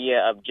the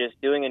idea of just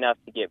doing enough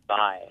to get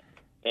by.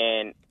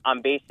 And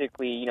I'm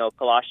basically,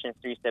 Colossians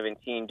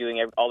 3:17,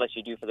 doing all that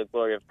you do for the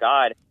glory of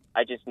God.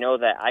 I just know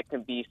that I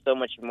can be so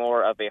much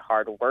more of a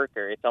hard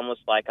worker. It's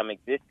almost like I'm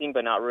existing,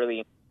 but not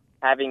really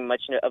having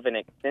much of an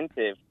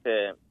incentive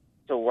to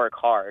work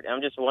hard. And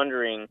I'm just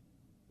wondering,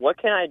 what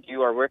can I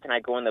do, or where can I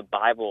go in the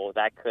Bible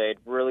that could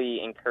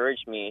really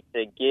encourage me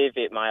to give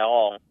it my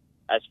all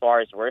as far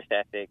as work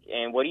ethic?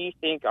 And what do you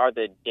think are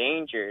the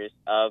dangers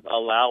of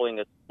allowing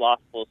a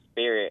slothful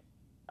spirit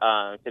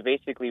to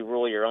basically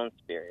rule your own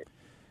spirit?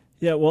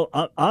 Yeah, well,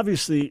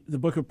 obviously, the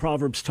book of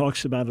Proverbs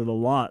talks about it a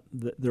lot.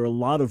 There are a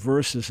lot of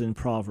verses in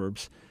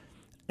Proverbs,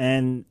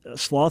 and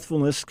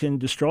slothfulness can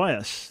destroy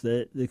us.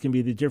 There can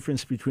be the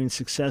difference between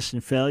success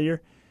and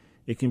failure.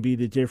 It can be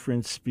the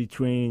difference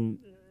between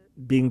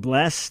being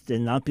blessed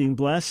and not being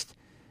blessed.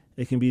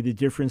 It can be the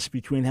difference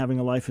between having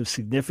a life of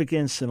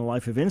significance and a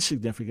life of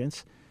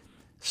insignificance.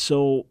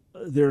 So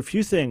there are a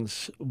few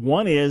things.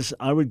 One is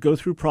I would go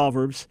through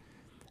Proverbs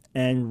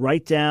and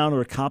write down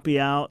or copy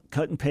out,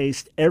 cut and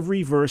paste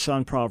every verse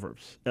on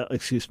Proverbs.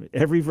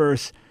 Every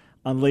verse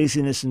on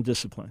laziness and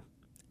discipline.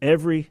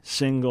 Every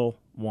single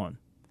one.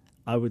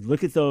 I would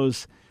look at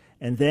those,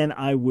 and then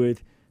I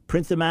would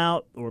print them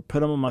out or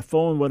put them on my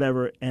phone,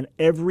 whatever, and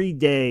every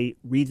day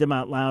read them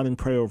out loud and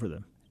pray over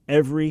them.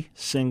 Every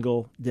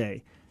single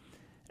day.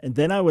 And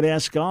then I would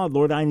ask God,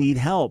 Lord, I need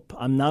help.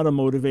 I'm not a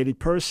motivated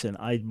person.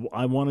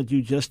 I want to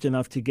do just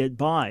enough to get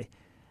by.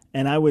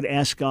 And I would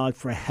ask God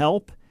for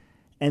help.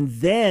 And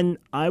then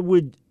I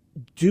would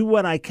do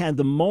what I can.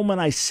 The moment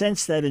I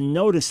sense that and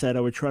notice that, I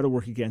would try to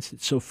work against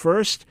it. So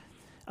first,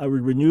 I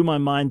would renew my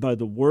mind by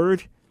the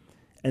Word.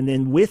 And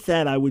then with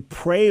that, I would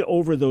pray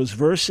over those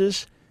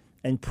verses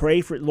and pray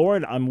for,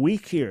 Lord, I'm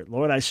weak here.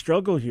 Lord, I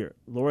struggle here.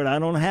 Lord, I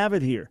don't have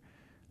it here.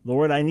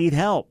 Lord, I need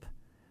help.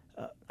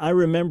 I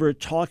remember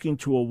talking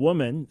to a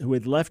woman who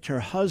had left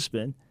her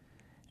husband,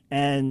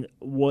 and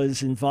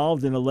was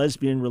involved in a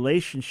lesbian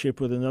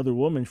relationship with another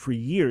woman for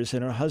years,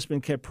 and her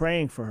husband kept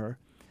praying for her.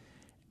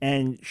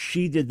 And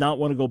she did not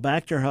want to go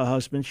back to her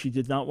husband. She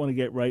did not want to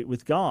get right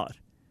with God.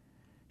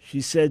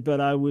 She said, but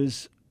I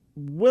was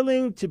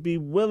willing to be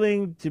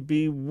willing.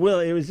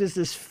 It was just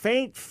this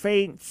faint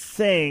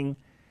thing,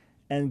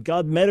 and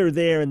God met her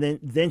there, and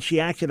then she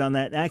acted on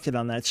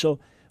that. So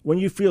when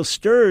you feel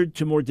stirred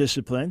to more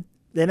discipline,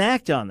 then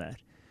act on that.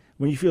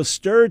 When you feel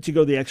stirred to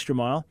go the extra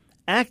mile,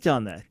 act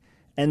on that.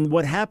 And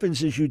what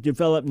happens is you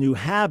develop new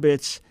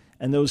habits,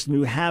 and those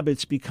new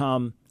habits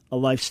become a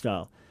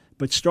lifestyle.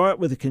 But start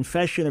with a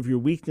confession of your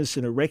weakness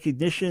and a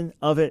recognition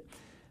of it.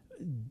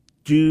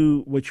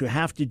 Do what you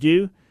have to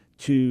do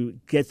to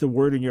get the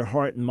word in your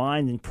heart and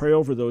mind and pray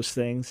over those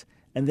things,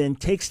 and then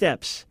take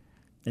steps.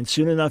 And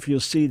soon enough, you'll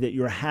see that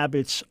your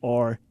habits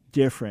are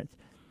different.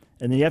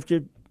 And then you have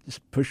to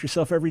just push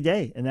yourself every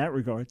day in that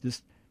regard,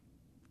 just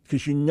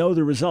because you know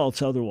the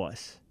results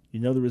otherwise.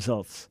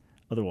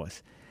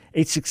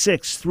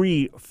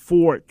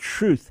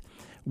 866-34-TRUTH.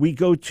 We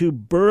go to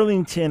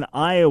Burlington,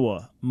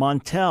 Iowa.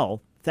 Montel,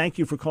 thank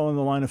you for calling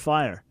the Line of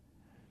Fire.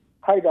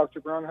 Hi,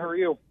 Dr. Brown. How are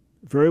you?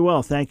 Very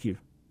well, thank you.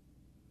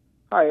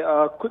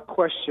 Hi, quick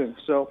question.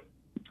 So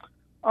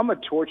I'm a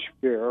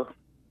torchbearer,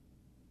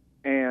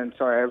 and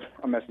sorry,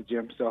 I'm at the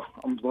gym, so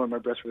I'm blowing my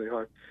breath really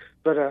hard.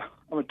 But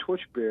I'm a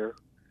torchbearer,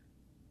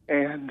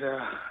 and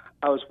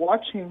I was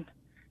watching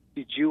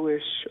the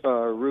Jewish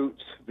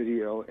Roots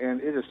video, and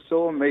it is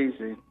so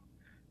amazing.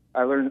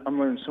 I'm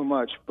learning so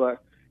much.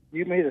 But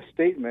you made a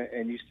statement,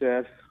 and you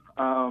said,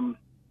 for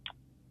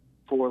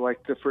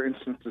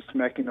instance, the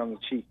smacking on the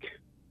cheek,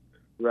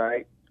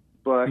 right?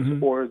 But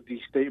or the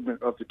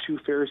statement of the two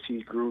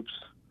Pharisee groups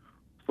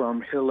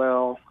from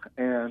Hillel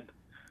and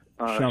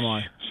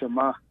Shammai.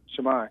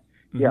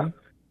 Yeah.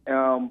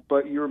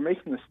 But you were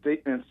making the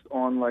statements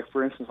on, like,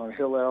 for instance, on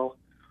Hillel,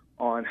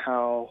 on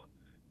how,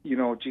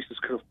 Jesus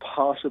could have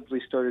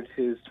possibly started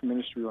his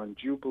ministry on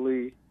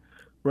Jubilee.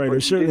 Right,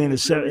 or certainly in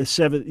the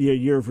seventh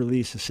year of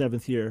release, the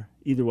seventh year.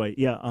 Either way,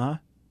 yeah,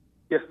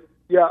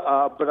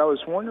 Yeah, but I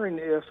was wondering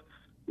if,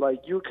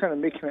 like, you were kind of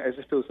making it as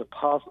if it was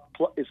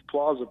it's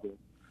plausible.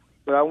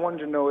 But I wanted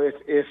to know if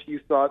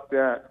you thought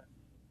that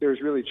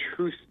there's really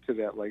truth to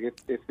that, like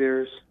if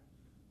there's,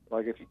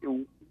 like, if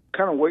you,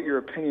 kind of what your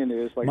opinion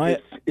is. Like, my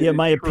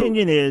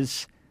opinion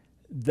is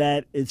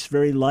that it's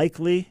very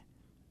likely,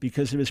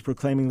 because of his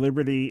proclaiming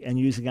liberty and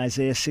using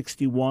Isaiah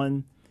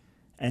 61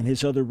 and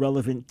his other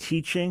relevant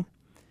teaching,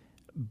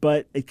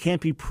 but it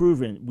can't be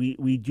proven.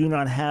 We do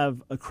not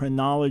have a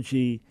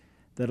chronology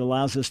that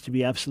allows us to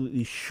be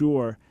absolutely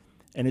sure,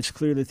 and it's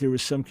clear that there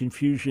was some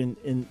confusion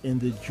in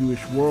the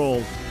Jewish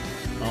world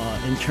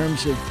in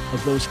terms of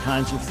those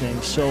kinds of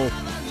things. So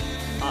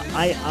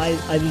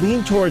I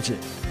lean towards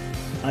it.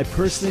 I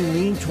personally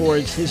lean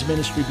towards his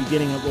ministry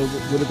beginning at what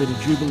would have been a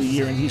Jubilee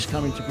year, and he's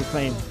coming to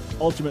proclaim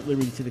ultimate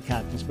liberty to the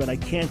captives, but I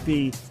can't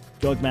be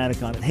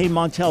dogmatic on it. Hey,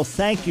 Montel,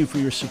 thank you for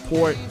your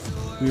support.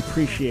 We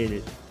appreciate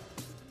it.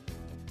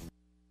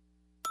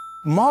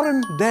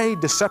 Modern day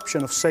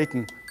deception of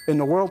Satan in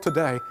the world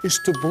today is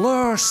to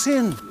blur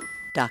sin.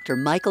 Dr.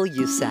 Michael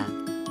Youssef.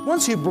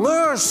 Once he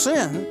blurs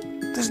sin,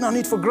 there's no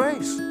need for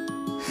grace.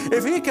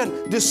 If he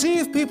can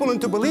deceive people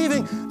into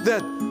believing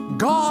that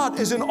God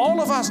is in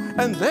all of us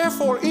and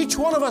therefore each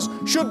one of us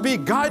should be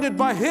guided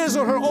by his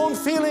or her own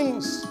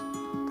feelings,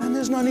 then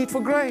there's no need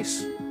for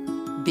grace.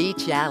 Be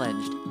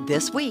challenged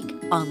this week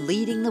on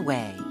Leading the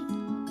Way.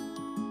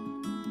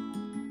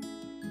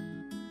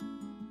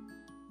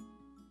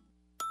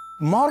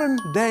 Modern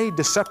day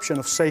deception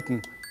of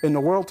Satan in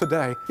the world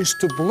today is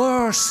to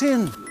blur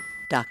sin.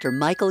 Dr.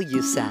 Michael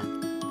Youssef.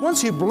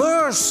 Once he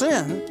blurs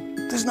sin,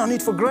 there's no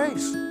need for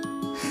grace.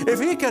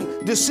 If he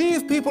can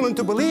deceive people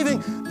into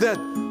believing that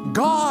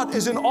God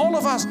is in all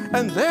of us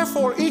and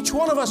therefore each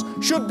one of us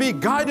should be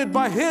guided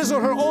by his or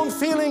her own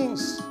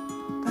feelings,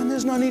 then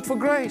there's no need for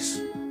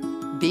grace.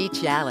 Be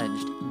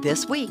challenged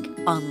this week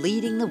on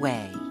Leading the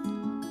Way.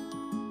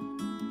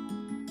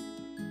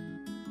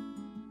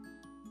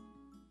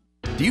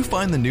 Do you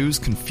find the news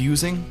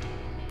confusing?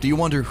 Do you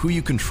wonder who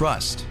you can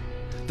trust?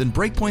 Then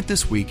Breakpoint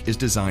This Week is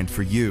designed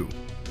for you.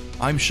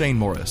 I'm Shane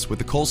Morris with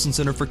the Colson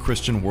Center for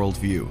Christian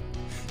Worldview.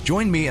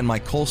 Join me and my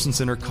Colson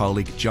Center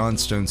colleague John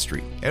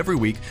Stonestreet every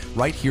week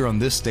right here on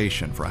this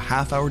station for a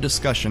half-hour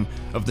discussion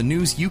of the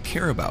news you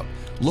care about,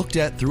 looked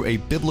at through a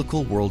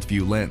biblical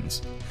worldview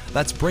lens.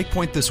 That's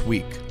Breakpoint This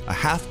Week, a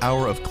half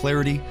hour of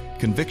clarity,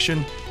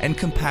 conviction, and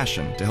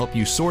compassion to help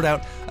you sort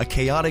out a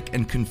chaotic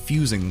and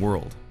confusing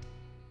world.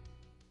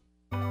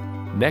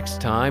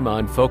 Next time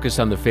on Focus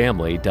on the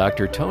Family,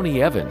 Dr.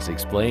 Tony Evans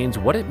explains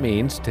what it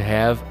means to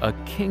have a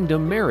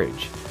kingdom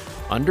marriage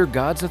under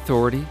God's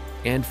authority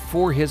and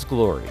for His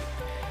glory.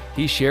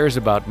 He shares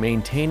about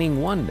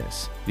maintaining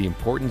oneness, the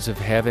importance of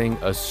having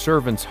a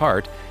servant's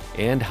heart,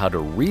 and how to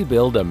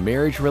rebuild a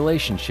marriage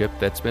relationship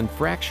that's been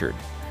fractured.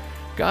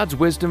 God's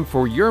wisdom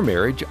for your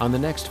marriage on the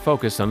next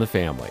Focus on the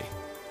Family.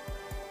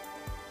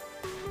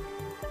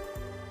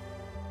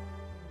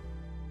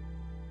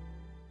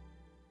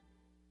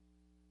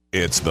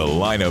 It's The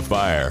Line of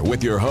Fire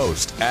with your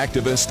host,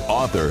 activist,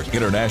 author,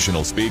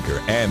 international speaker,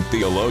 and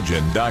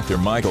theologian, Dr.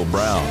 Michael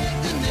Brown.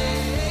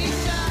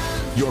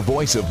 Your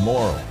voice of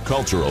moral,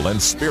 cultural, and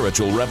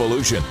spiritual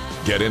revolution.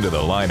 Get into The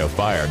Line of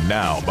Fire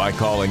now by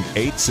calling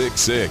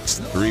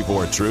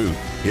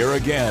 866-34-TRUTH. Here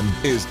again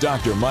is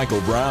Dr.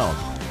 Michael Brown.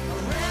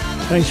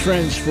 Thanks,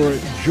 friends, for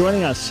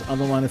joining us on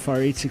The Line of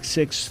Fire,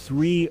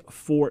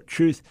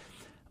 866-34-TRUTH.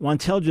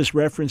 Wantel just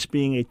referenced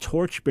being a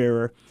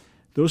torchbearer.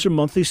 Those are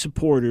monthly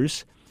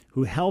supporters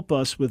who help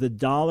us with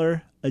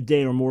 $1 a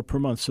day or more per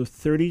month, so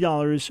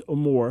 $30 or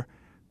more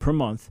per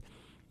month.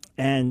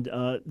 And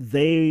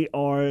they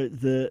are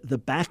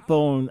the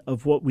backbone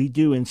of what we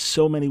do in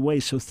so many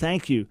ways. So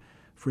thank you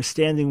for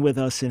standing with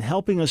us and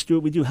helping us do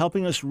what we do,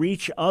 helping us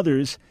reach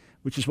others,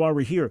 which is why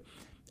we're here.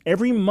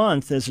 Every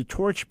month as a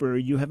torchbearer,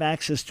 you have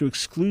access to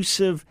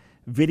exclusive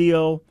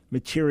video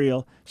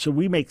material. So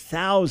we make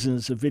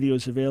thousands of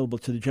videos available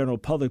to the general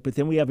public, but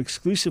then we have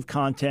exclusive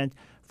content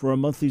for our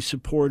monthly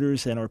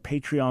supporters and our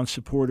Patreon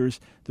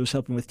supporters, those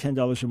helping with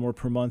 $10 or more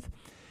per month.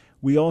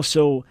 We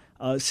also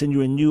send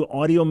you a new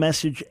audio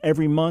message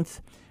every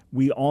month.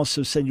 We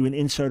also send you an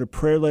insider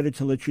prayer letter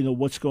to let you know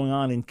what's going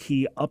on in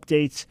key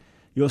updates.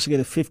 You also get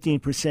a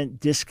 15%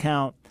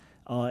 discount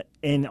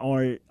in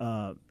our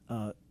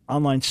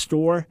online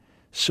store.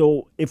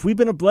 So if we've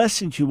been a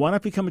blessing to you, why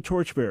not become a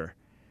torchbearer?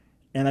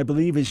 And I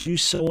believe as you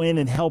sow in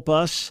and help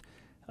us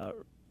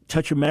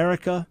touch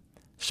America,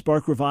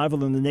 spark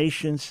revival in the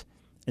nations,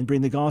 and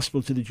bring the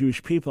gospel to the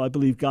Jewish people, I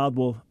believe God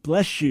will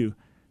bless you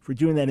for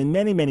doing that in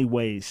many, many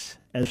ways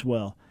as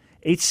well.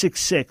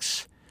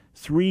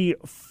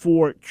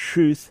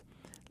 866-34-TRUTH.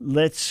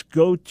 Let's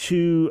go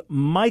to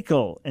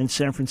Michael in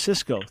San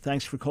Francisco.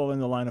 Thanks for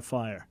calling The Line of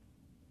Fire.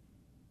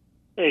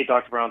 Hey,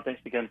 Dr. Brown. Thanks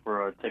again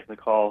for taking the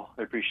call.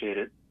 I appreciate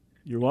it.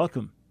 You're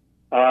welcome.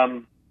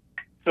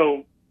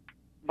 So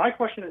my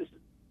question is,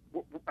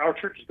 our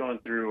church is going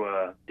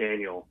through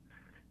Daniel,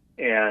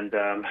 and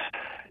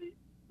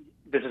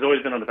this has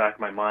always been on the back of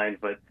my mind,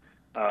 but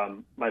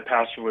my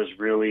pastor was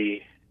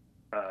really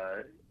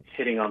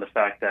hitting on the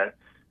fact that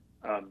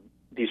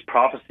these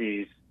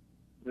prophecies,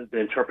 the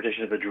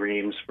interpretation of the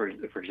dreams, for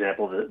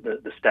example,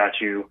 the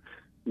statue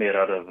made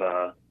out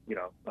of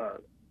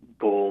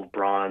gold,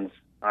 bronze,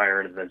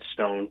 iron, and then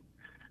stone,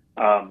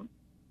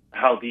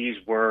 how these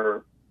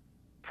were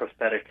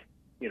prophetic,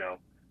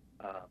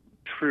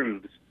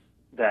 truths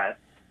that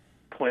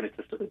pointed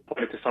to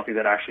something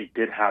that actually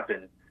did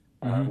happen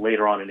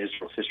later on in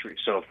Israel's history.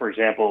 So, for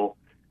example,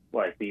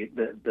 like the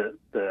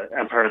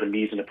empire of the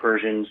Medes and the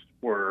Persians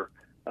were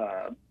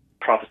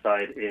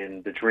prophesied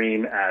in the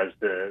dream as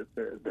the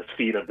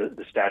feet of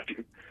the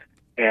statue.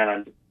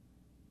 And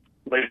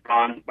later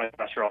on, my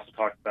pastor also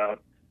talked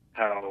about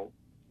how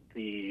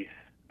the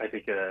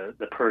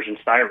Persian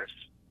Cyrus,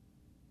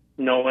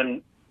 no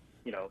one,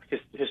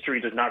 history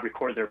does not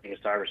record there being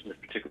a Cyrus in this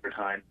particular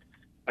time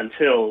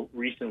until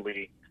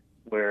recently,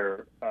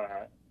 where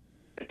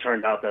it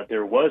turned out that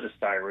there was a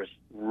Cyrus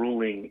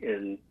ruling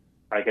in,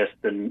 I guess,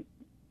 the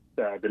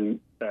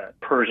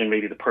Persian,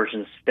 maybe the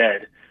Persian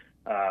stead,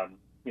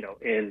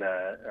 in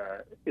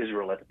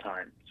Israel at the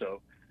time.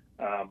 So,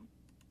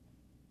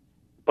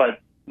 but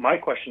my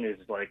question is,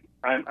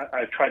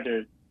 I've tried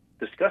to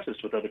discuss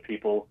this with other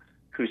people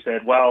who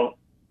said, well,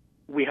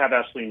 we have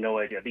absolutely no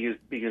idea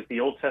because the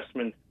Old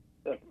Testament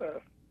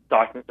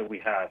documents that we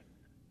have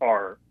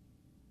are,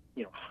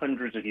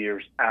 hundreds of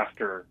years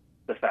after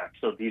the fact.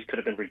 So these could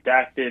have been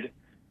redacted,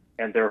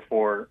 and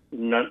therefore,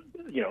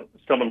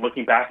 someone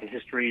looking back in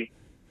history,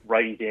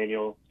 writing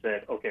Daniel,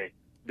 said, okay,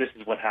 this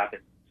is what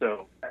happened.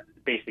 So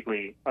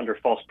basically, under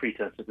false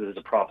pretenses, it is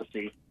a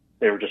prophecy.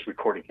 They were just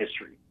recording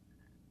history.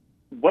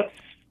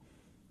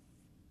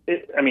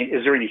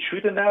 Is there any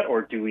truth in that,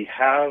 or do we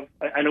have?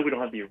 I know we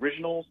don't have the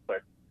originals,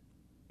 but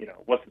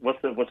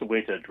what's a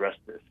way to address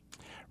this?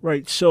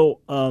 Right.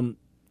 So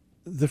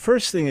the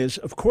first thing is,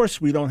 of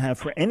course, we don't have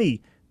for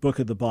any book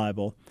of the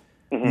Bible,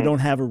 we don't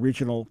have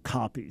original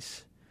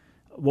copies.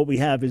 What we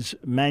have is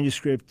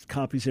manuscript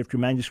copies after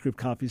manuscript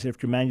copies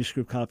after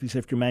manuscript copies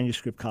after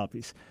manuscript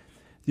copies.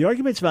 The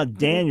arguments about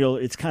Daniel,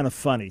 it's kind of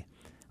funny.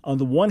 On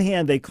the one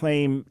hand, they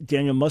claim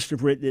Daniel must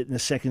have written it in the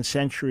 2nd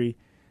century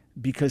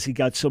because he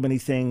got so many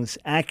things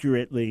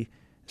accurately.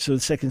 So the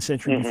 2nd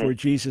century before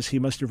Jesus, he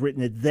must have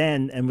written it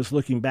then and was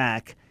looking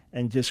back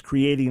and just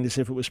creating it as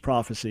if it was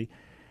prophecy.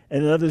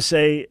 And others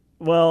say,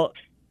 well,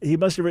 he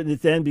must have written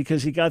it then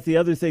because he got the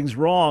other things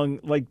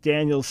wrong, like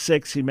Daniel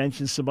 6, he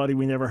mentions somebody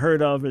we never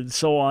heard of and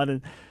so on.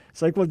 And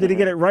it's like, well, did he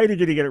get it right or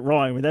did he get it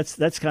wrong? I mean,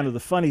 that's kind of the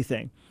funny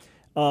thing.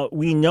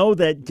 We know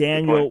that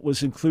Daniel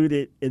was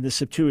included in the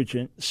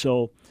Septuagint,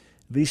 so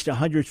at least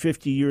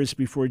 150 years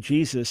before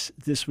Jesus,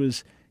 this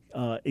was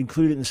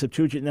included in the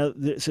Septuagint. Now,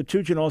 the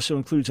Septuagint also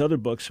includes other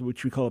books,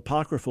 which we call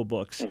apocryphal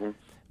books,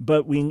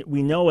 but we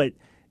know it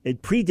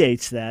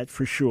predates that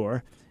for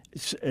sure,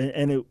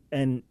 and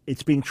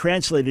it's being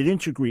translated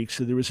into Greek.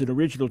 So there was an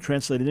original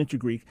translated into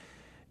Greek.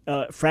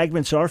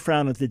 Fragments are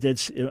found at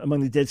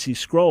among the Dead Sea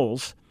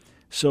Scrolls,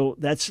 so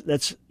that's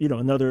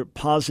another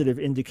positive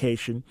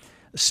indication.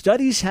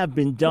 Studies have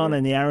been done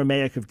on the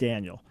Aramaic of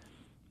Daniel.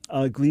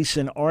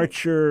 Gleason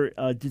Archer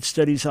did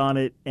studies on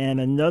it,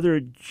 and another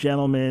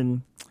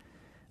gentleman,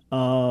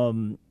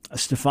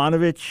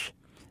 Stefanovich,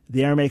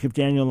 the Aramaic of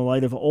Daniel in the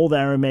light of Old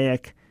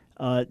Aramaic,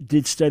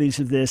 did studies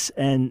of this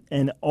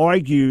and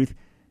argued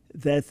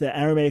that the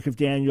Aramaic of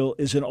Daniel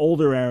is an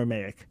older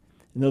Aramaic.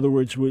 In other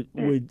words,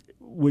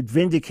 would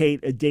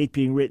vindicate a date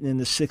being written in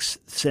the 6th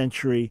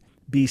century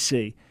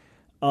BC.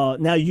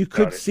 Now, you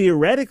could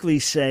theoretically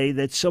say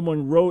that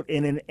someone wrote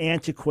in an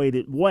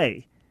antiquated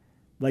way,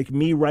 like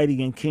me writing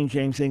in King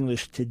James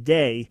English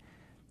today.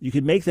 You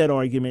could make that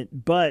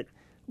argument, but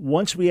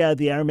once we add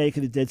the Aramaic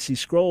of the Dead Sea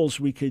Scrolls,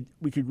 we could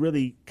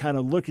really kind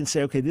of look and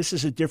say, okay, this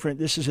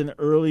is an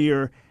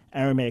earlier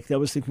Aramaic. That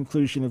was the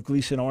conclusion of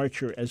Gleason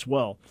Archer as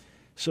well.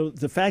 So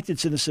the fact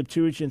it's in the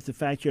Septuagint, the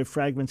fact you have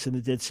fragments in the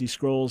Dead Sea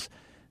Scrolls,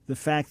 the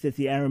fact that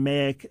the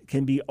Aramaic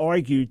can be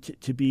argued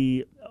to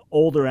be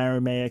older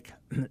Aramaic,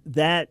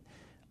 that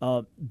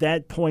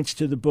points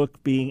to the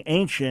book being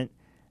ancient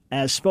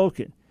as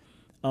spoken.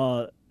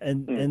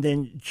 And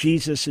then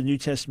Jesus and New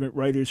Testament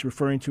writers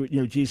referring to it,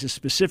 Jesus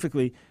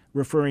specifically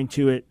referring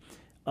to it,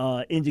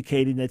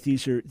 indicating that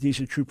these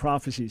are true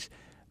prophecies.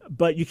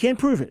 But you can't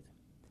prove it.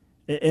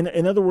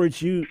 In other words,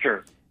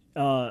 to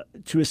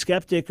a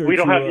skeptic, or we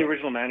don't have the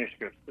original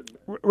manuscripts.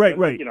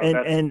 Right.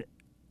 And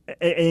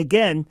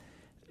again,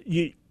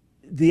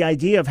 the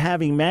idea of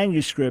having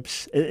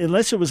manuscripts,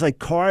 unless it was like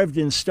carved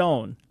in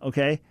stone,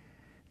 okay.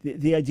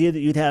 The idea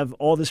that you'd have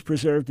all this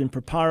preserved in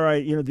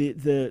papyri,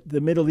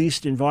 the Middle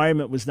East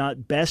environment was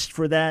not best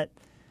for that.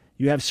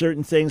 You have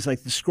certain things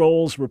like the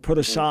scrolls were put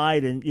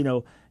aside, and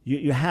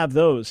you have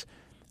those,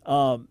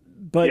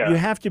 but you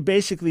have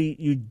to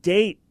you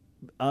date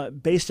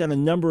based on a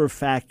number of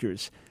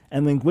factors,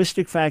 and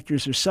linguistic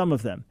factors are some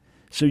of them.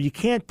 So you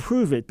can't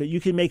prove it, but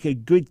you can make a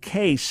good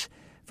case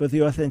for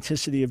the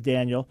authenticity of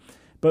Daniel.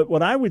 But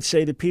what I would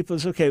say to people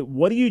is, okay,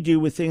 what do you do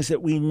with things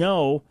that we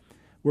know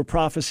were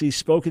prophecies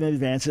spoken in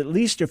advance, at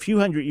least a few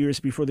hundred years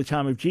before the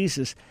time of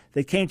Jesus,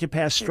 that came to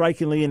pass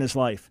strikingly in his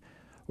life,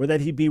 or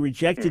that he'd be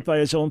rejected by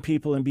his own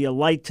people and be a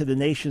light to the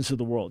nations of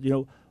the world?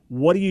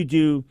 What do you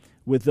do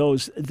with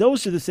those?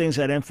 Those are the things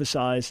I'd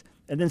emphasize,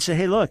 and then say,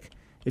 hey, look,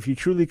 if you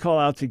truly call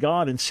out to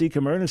God and seek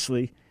him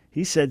earnestly,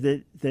 he said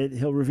that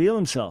he'll reveal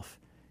himself.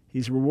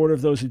 He's a rewarder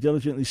of those who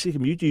diligently seek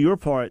him. You do your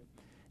part,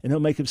 and he'll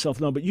make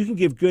himself known. But you can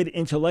give good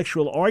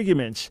intellectual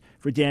arguments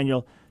for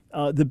Daniel.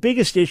 The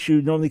biggest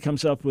issue normally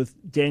comes up with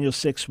Daniel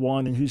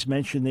 6:1 and who's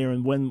mentioned there,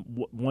 and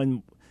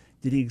when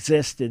did he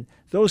exist, and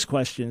those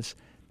questions.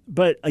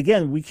 But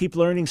again, we keep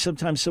learning.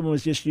 Sometimes someone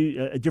was just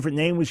a different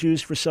name was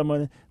used for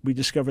someone. We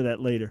discover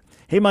that later.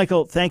 Hey,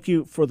 Michael, thank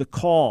you for the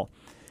call.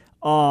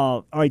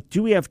 All right,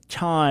 do we have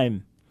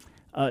time?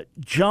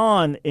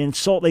 John in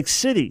Salt Lake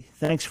City,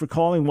 thanks for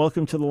calling.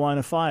 Welcome to the Line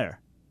of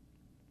Fire.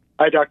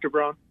 Hi, Dr.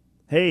 Brown.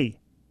 Hey.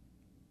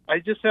 I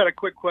just had a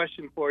quick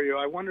question for you.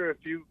 I wonder if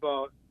you've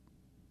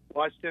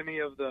watched any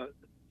of the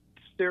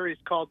series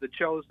called The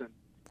Chosen,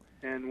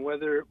 and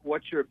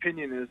what your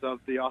opinion is of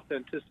the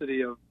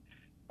authenticity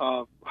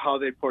of how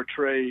they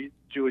portray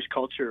Jewish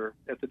culture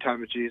at the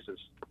time of Jesus.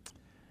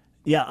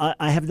 Yeah,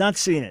 I have not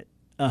seen it.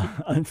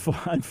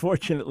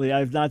 Unfortunately, I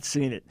have not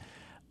seen it.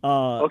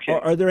 Okay.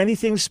 Are there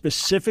anything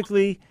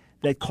specifically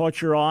that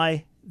caught your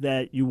eye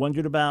that you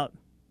wondered about?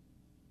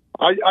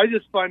 I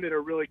just find it a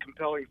really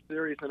compelling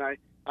series, and I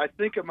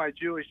think of my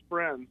Jewish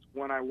friends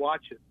when I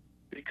watch it,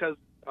 because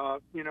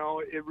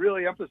it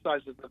really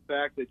emphasizes the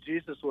fact that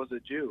Jesus was a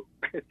Jew,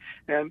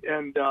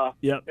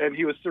 and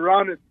he was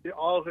surrounded.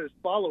 All his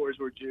followers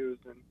were Jews,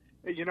 and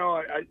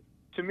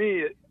to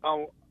me,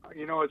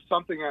 it's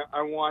something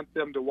I want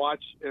them to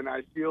watch, and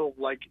I feel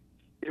like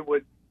it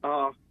would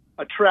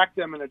attract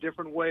them in a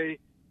different way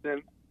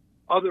than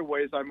other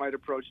ways I might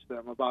approach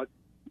them about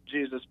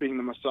Jesus being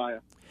the Messiah.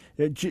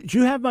 Do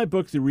you have my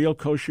book, The Real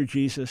Kosher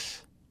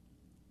Jesus?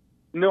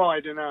 No, I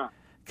do not.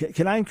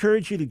 Can I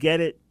encourage you to get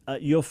it?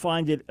 You'll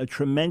find it a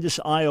tremendous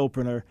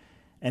eye-opener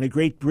and a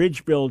great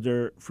bridge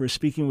builder for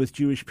speaking with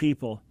Jewish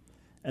people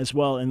as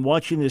well. And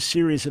watching this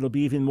series, it'll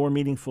be even more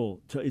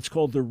meaningful. It's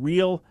called The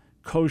Real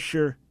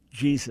Kosher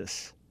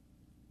Jesus.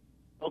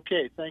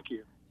 Okay, thank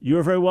you.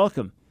 You're very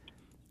welcome.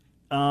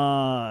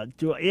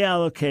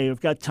 Okay, we've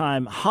got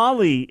time.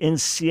 Holly in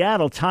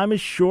Seattle. Time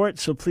is short,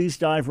 so please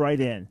dive right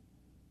in.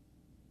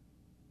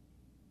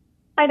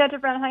 Hi, Dr.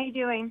 Brown. How are you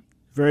doing?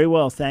 Very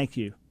well, thank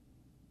you.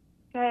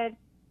 Good.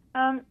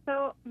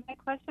 So my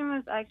question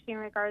was actually in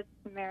regards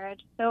to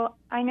marriage. So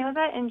I know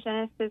that in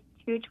Genesis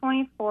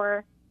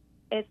 2:24,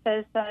 it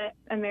says that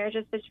a marriage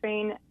is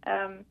between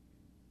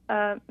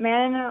a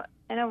man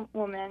and a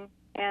woman,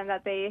 and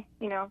that they,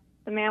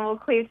 the man will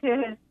cleave to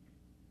his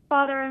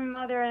father and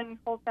mother and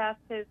hold fast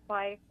to his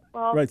wife.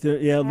 Well, right.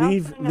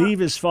 Leave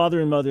his father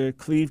and mother,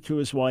 cleave to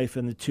his wife,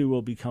 and the two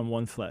will become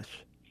one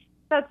flesh.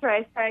 That's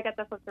right. Sorry, I got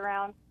that flipped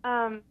around.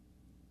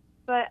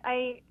 But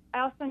I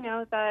also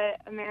know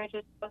that a marriage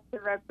is supposed to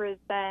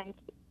represent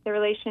the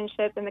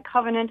relationship and the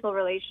covenantal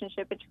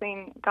relationship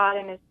between God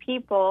and his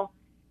people.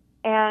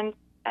 And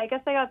I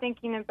guess I got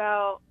thinking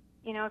about,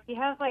 if you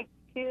have like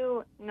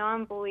two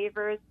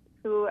non-believers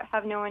who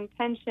have no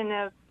intention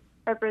of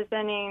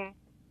representing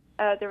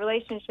the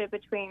relationship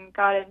between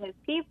God and his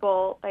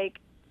people, like,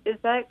 is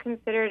that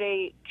considered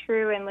a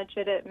true and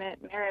legitimate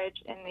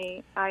marriage in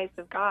the eyes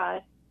of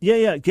God?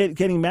 Yeah.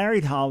 Getting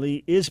married,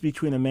 Holly, is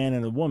between a man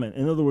and a woman.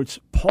 In other words,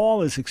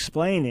 Paul is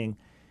explaining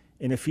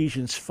in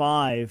Ephesians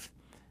 5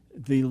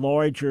 the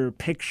larger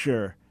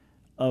picture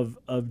of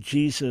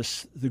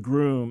Jesus, the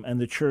groom, and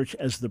the church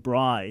as the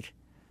bride.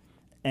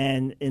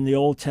 And in the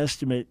Old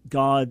Testament,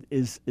 God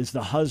is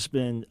the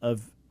husband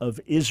of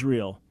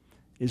Israel.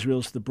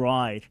 Israel's the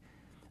bride.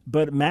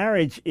 But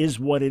marriage is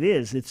what it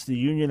is. It's the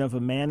union of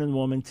a man and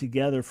woman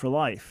together for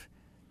life.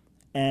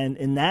 And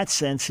in that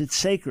sense, it's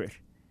sacred.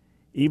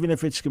 Even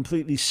if it's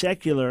completely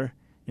secular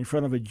in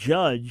front of a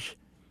judge,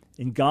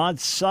 in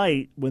God's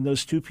sight, when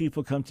those two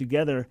people come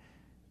together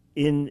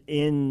with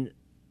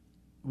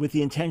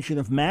the intention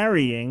of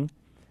marrying,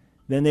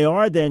 then they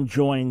are then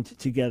joined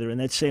together. And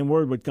that same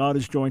word, what God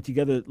has joined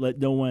together, let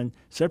no one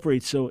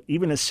separate. So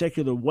even a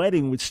secular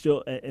wedding would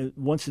still,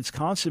 once it's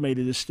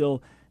consummated, is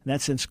still, in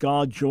that sense,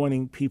 God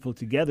joining people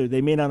together.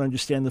 They may not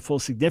understand the full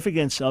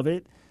significance of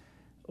it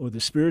or the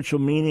spiritual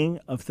meaning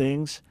of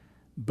things,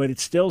 but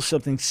it's still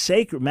something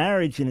sacred.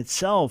 Marriage in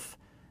itself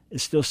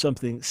is still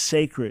something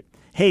sacred.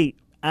 Hey,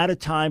 out of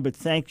time, but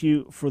thank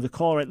you for the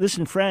call. All right,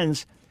 listen,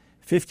 friends,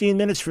 15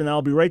 minutes from now,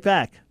 I'll be right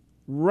back.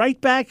 Right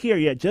back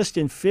here, just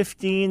in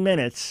 15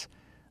 minutes.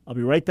 I'll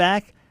be right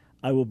back.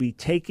 I will be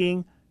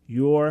taking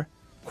your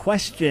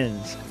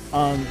questions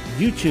on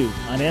YouTube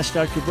on Ask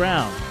Dr.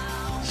 Brown.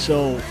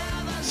 So,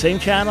 same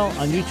channel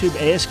on YouTube,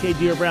 ASK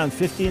Dr. Brown,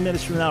 15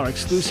 minutes from now, our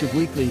exclusive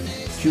weekly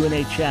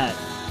Q&A chat.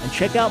 And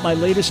check out my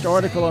latest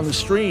article on the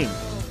stream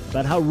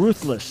about how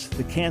ruthless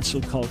the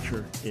cancel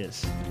culture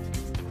is.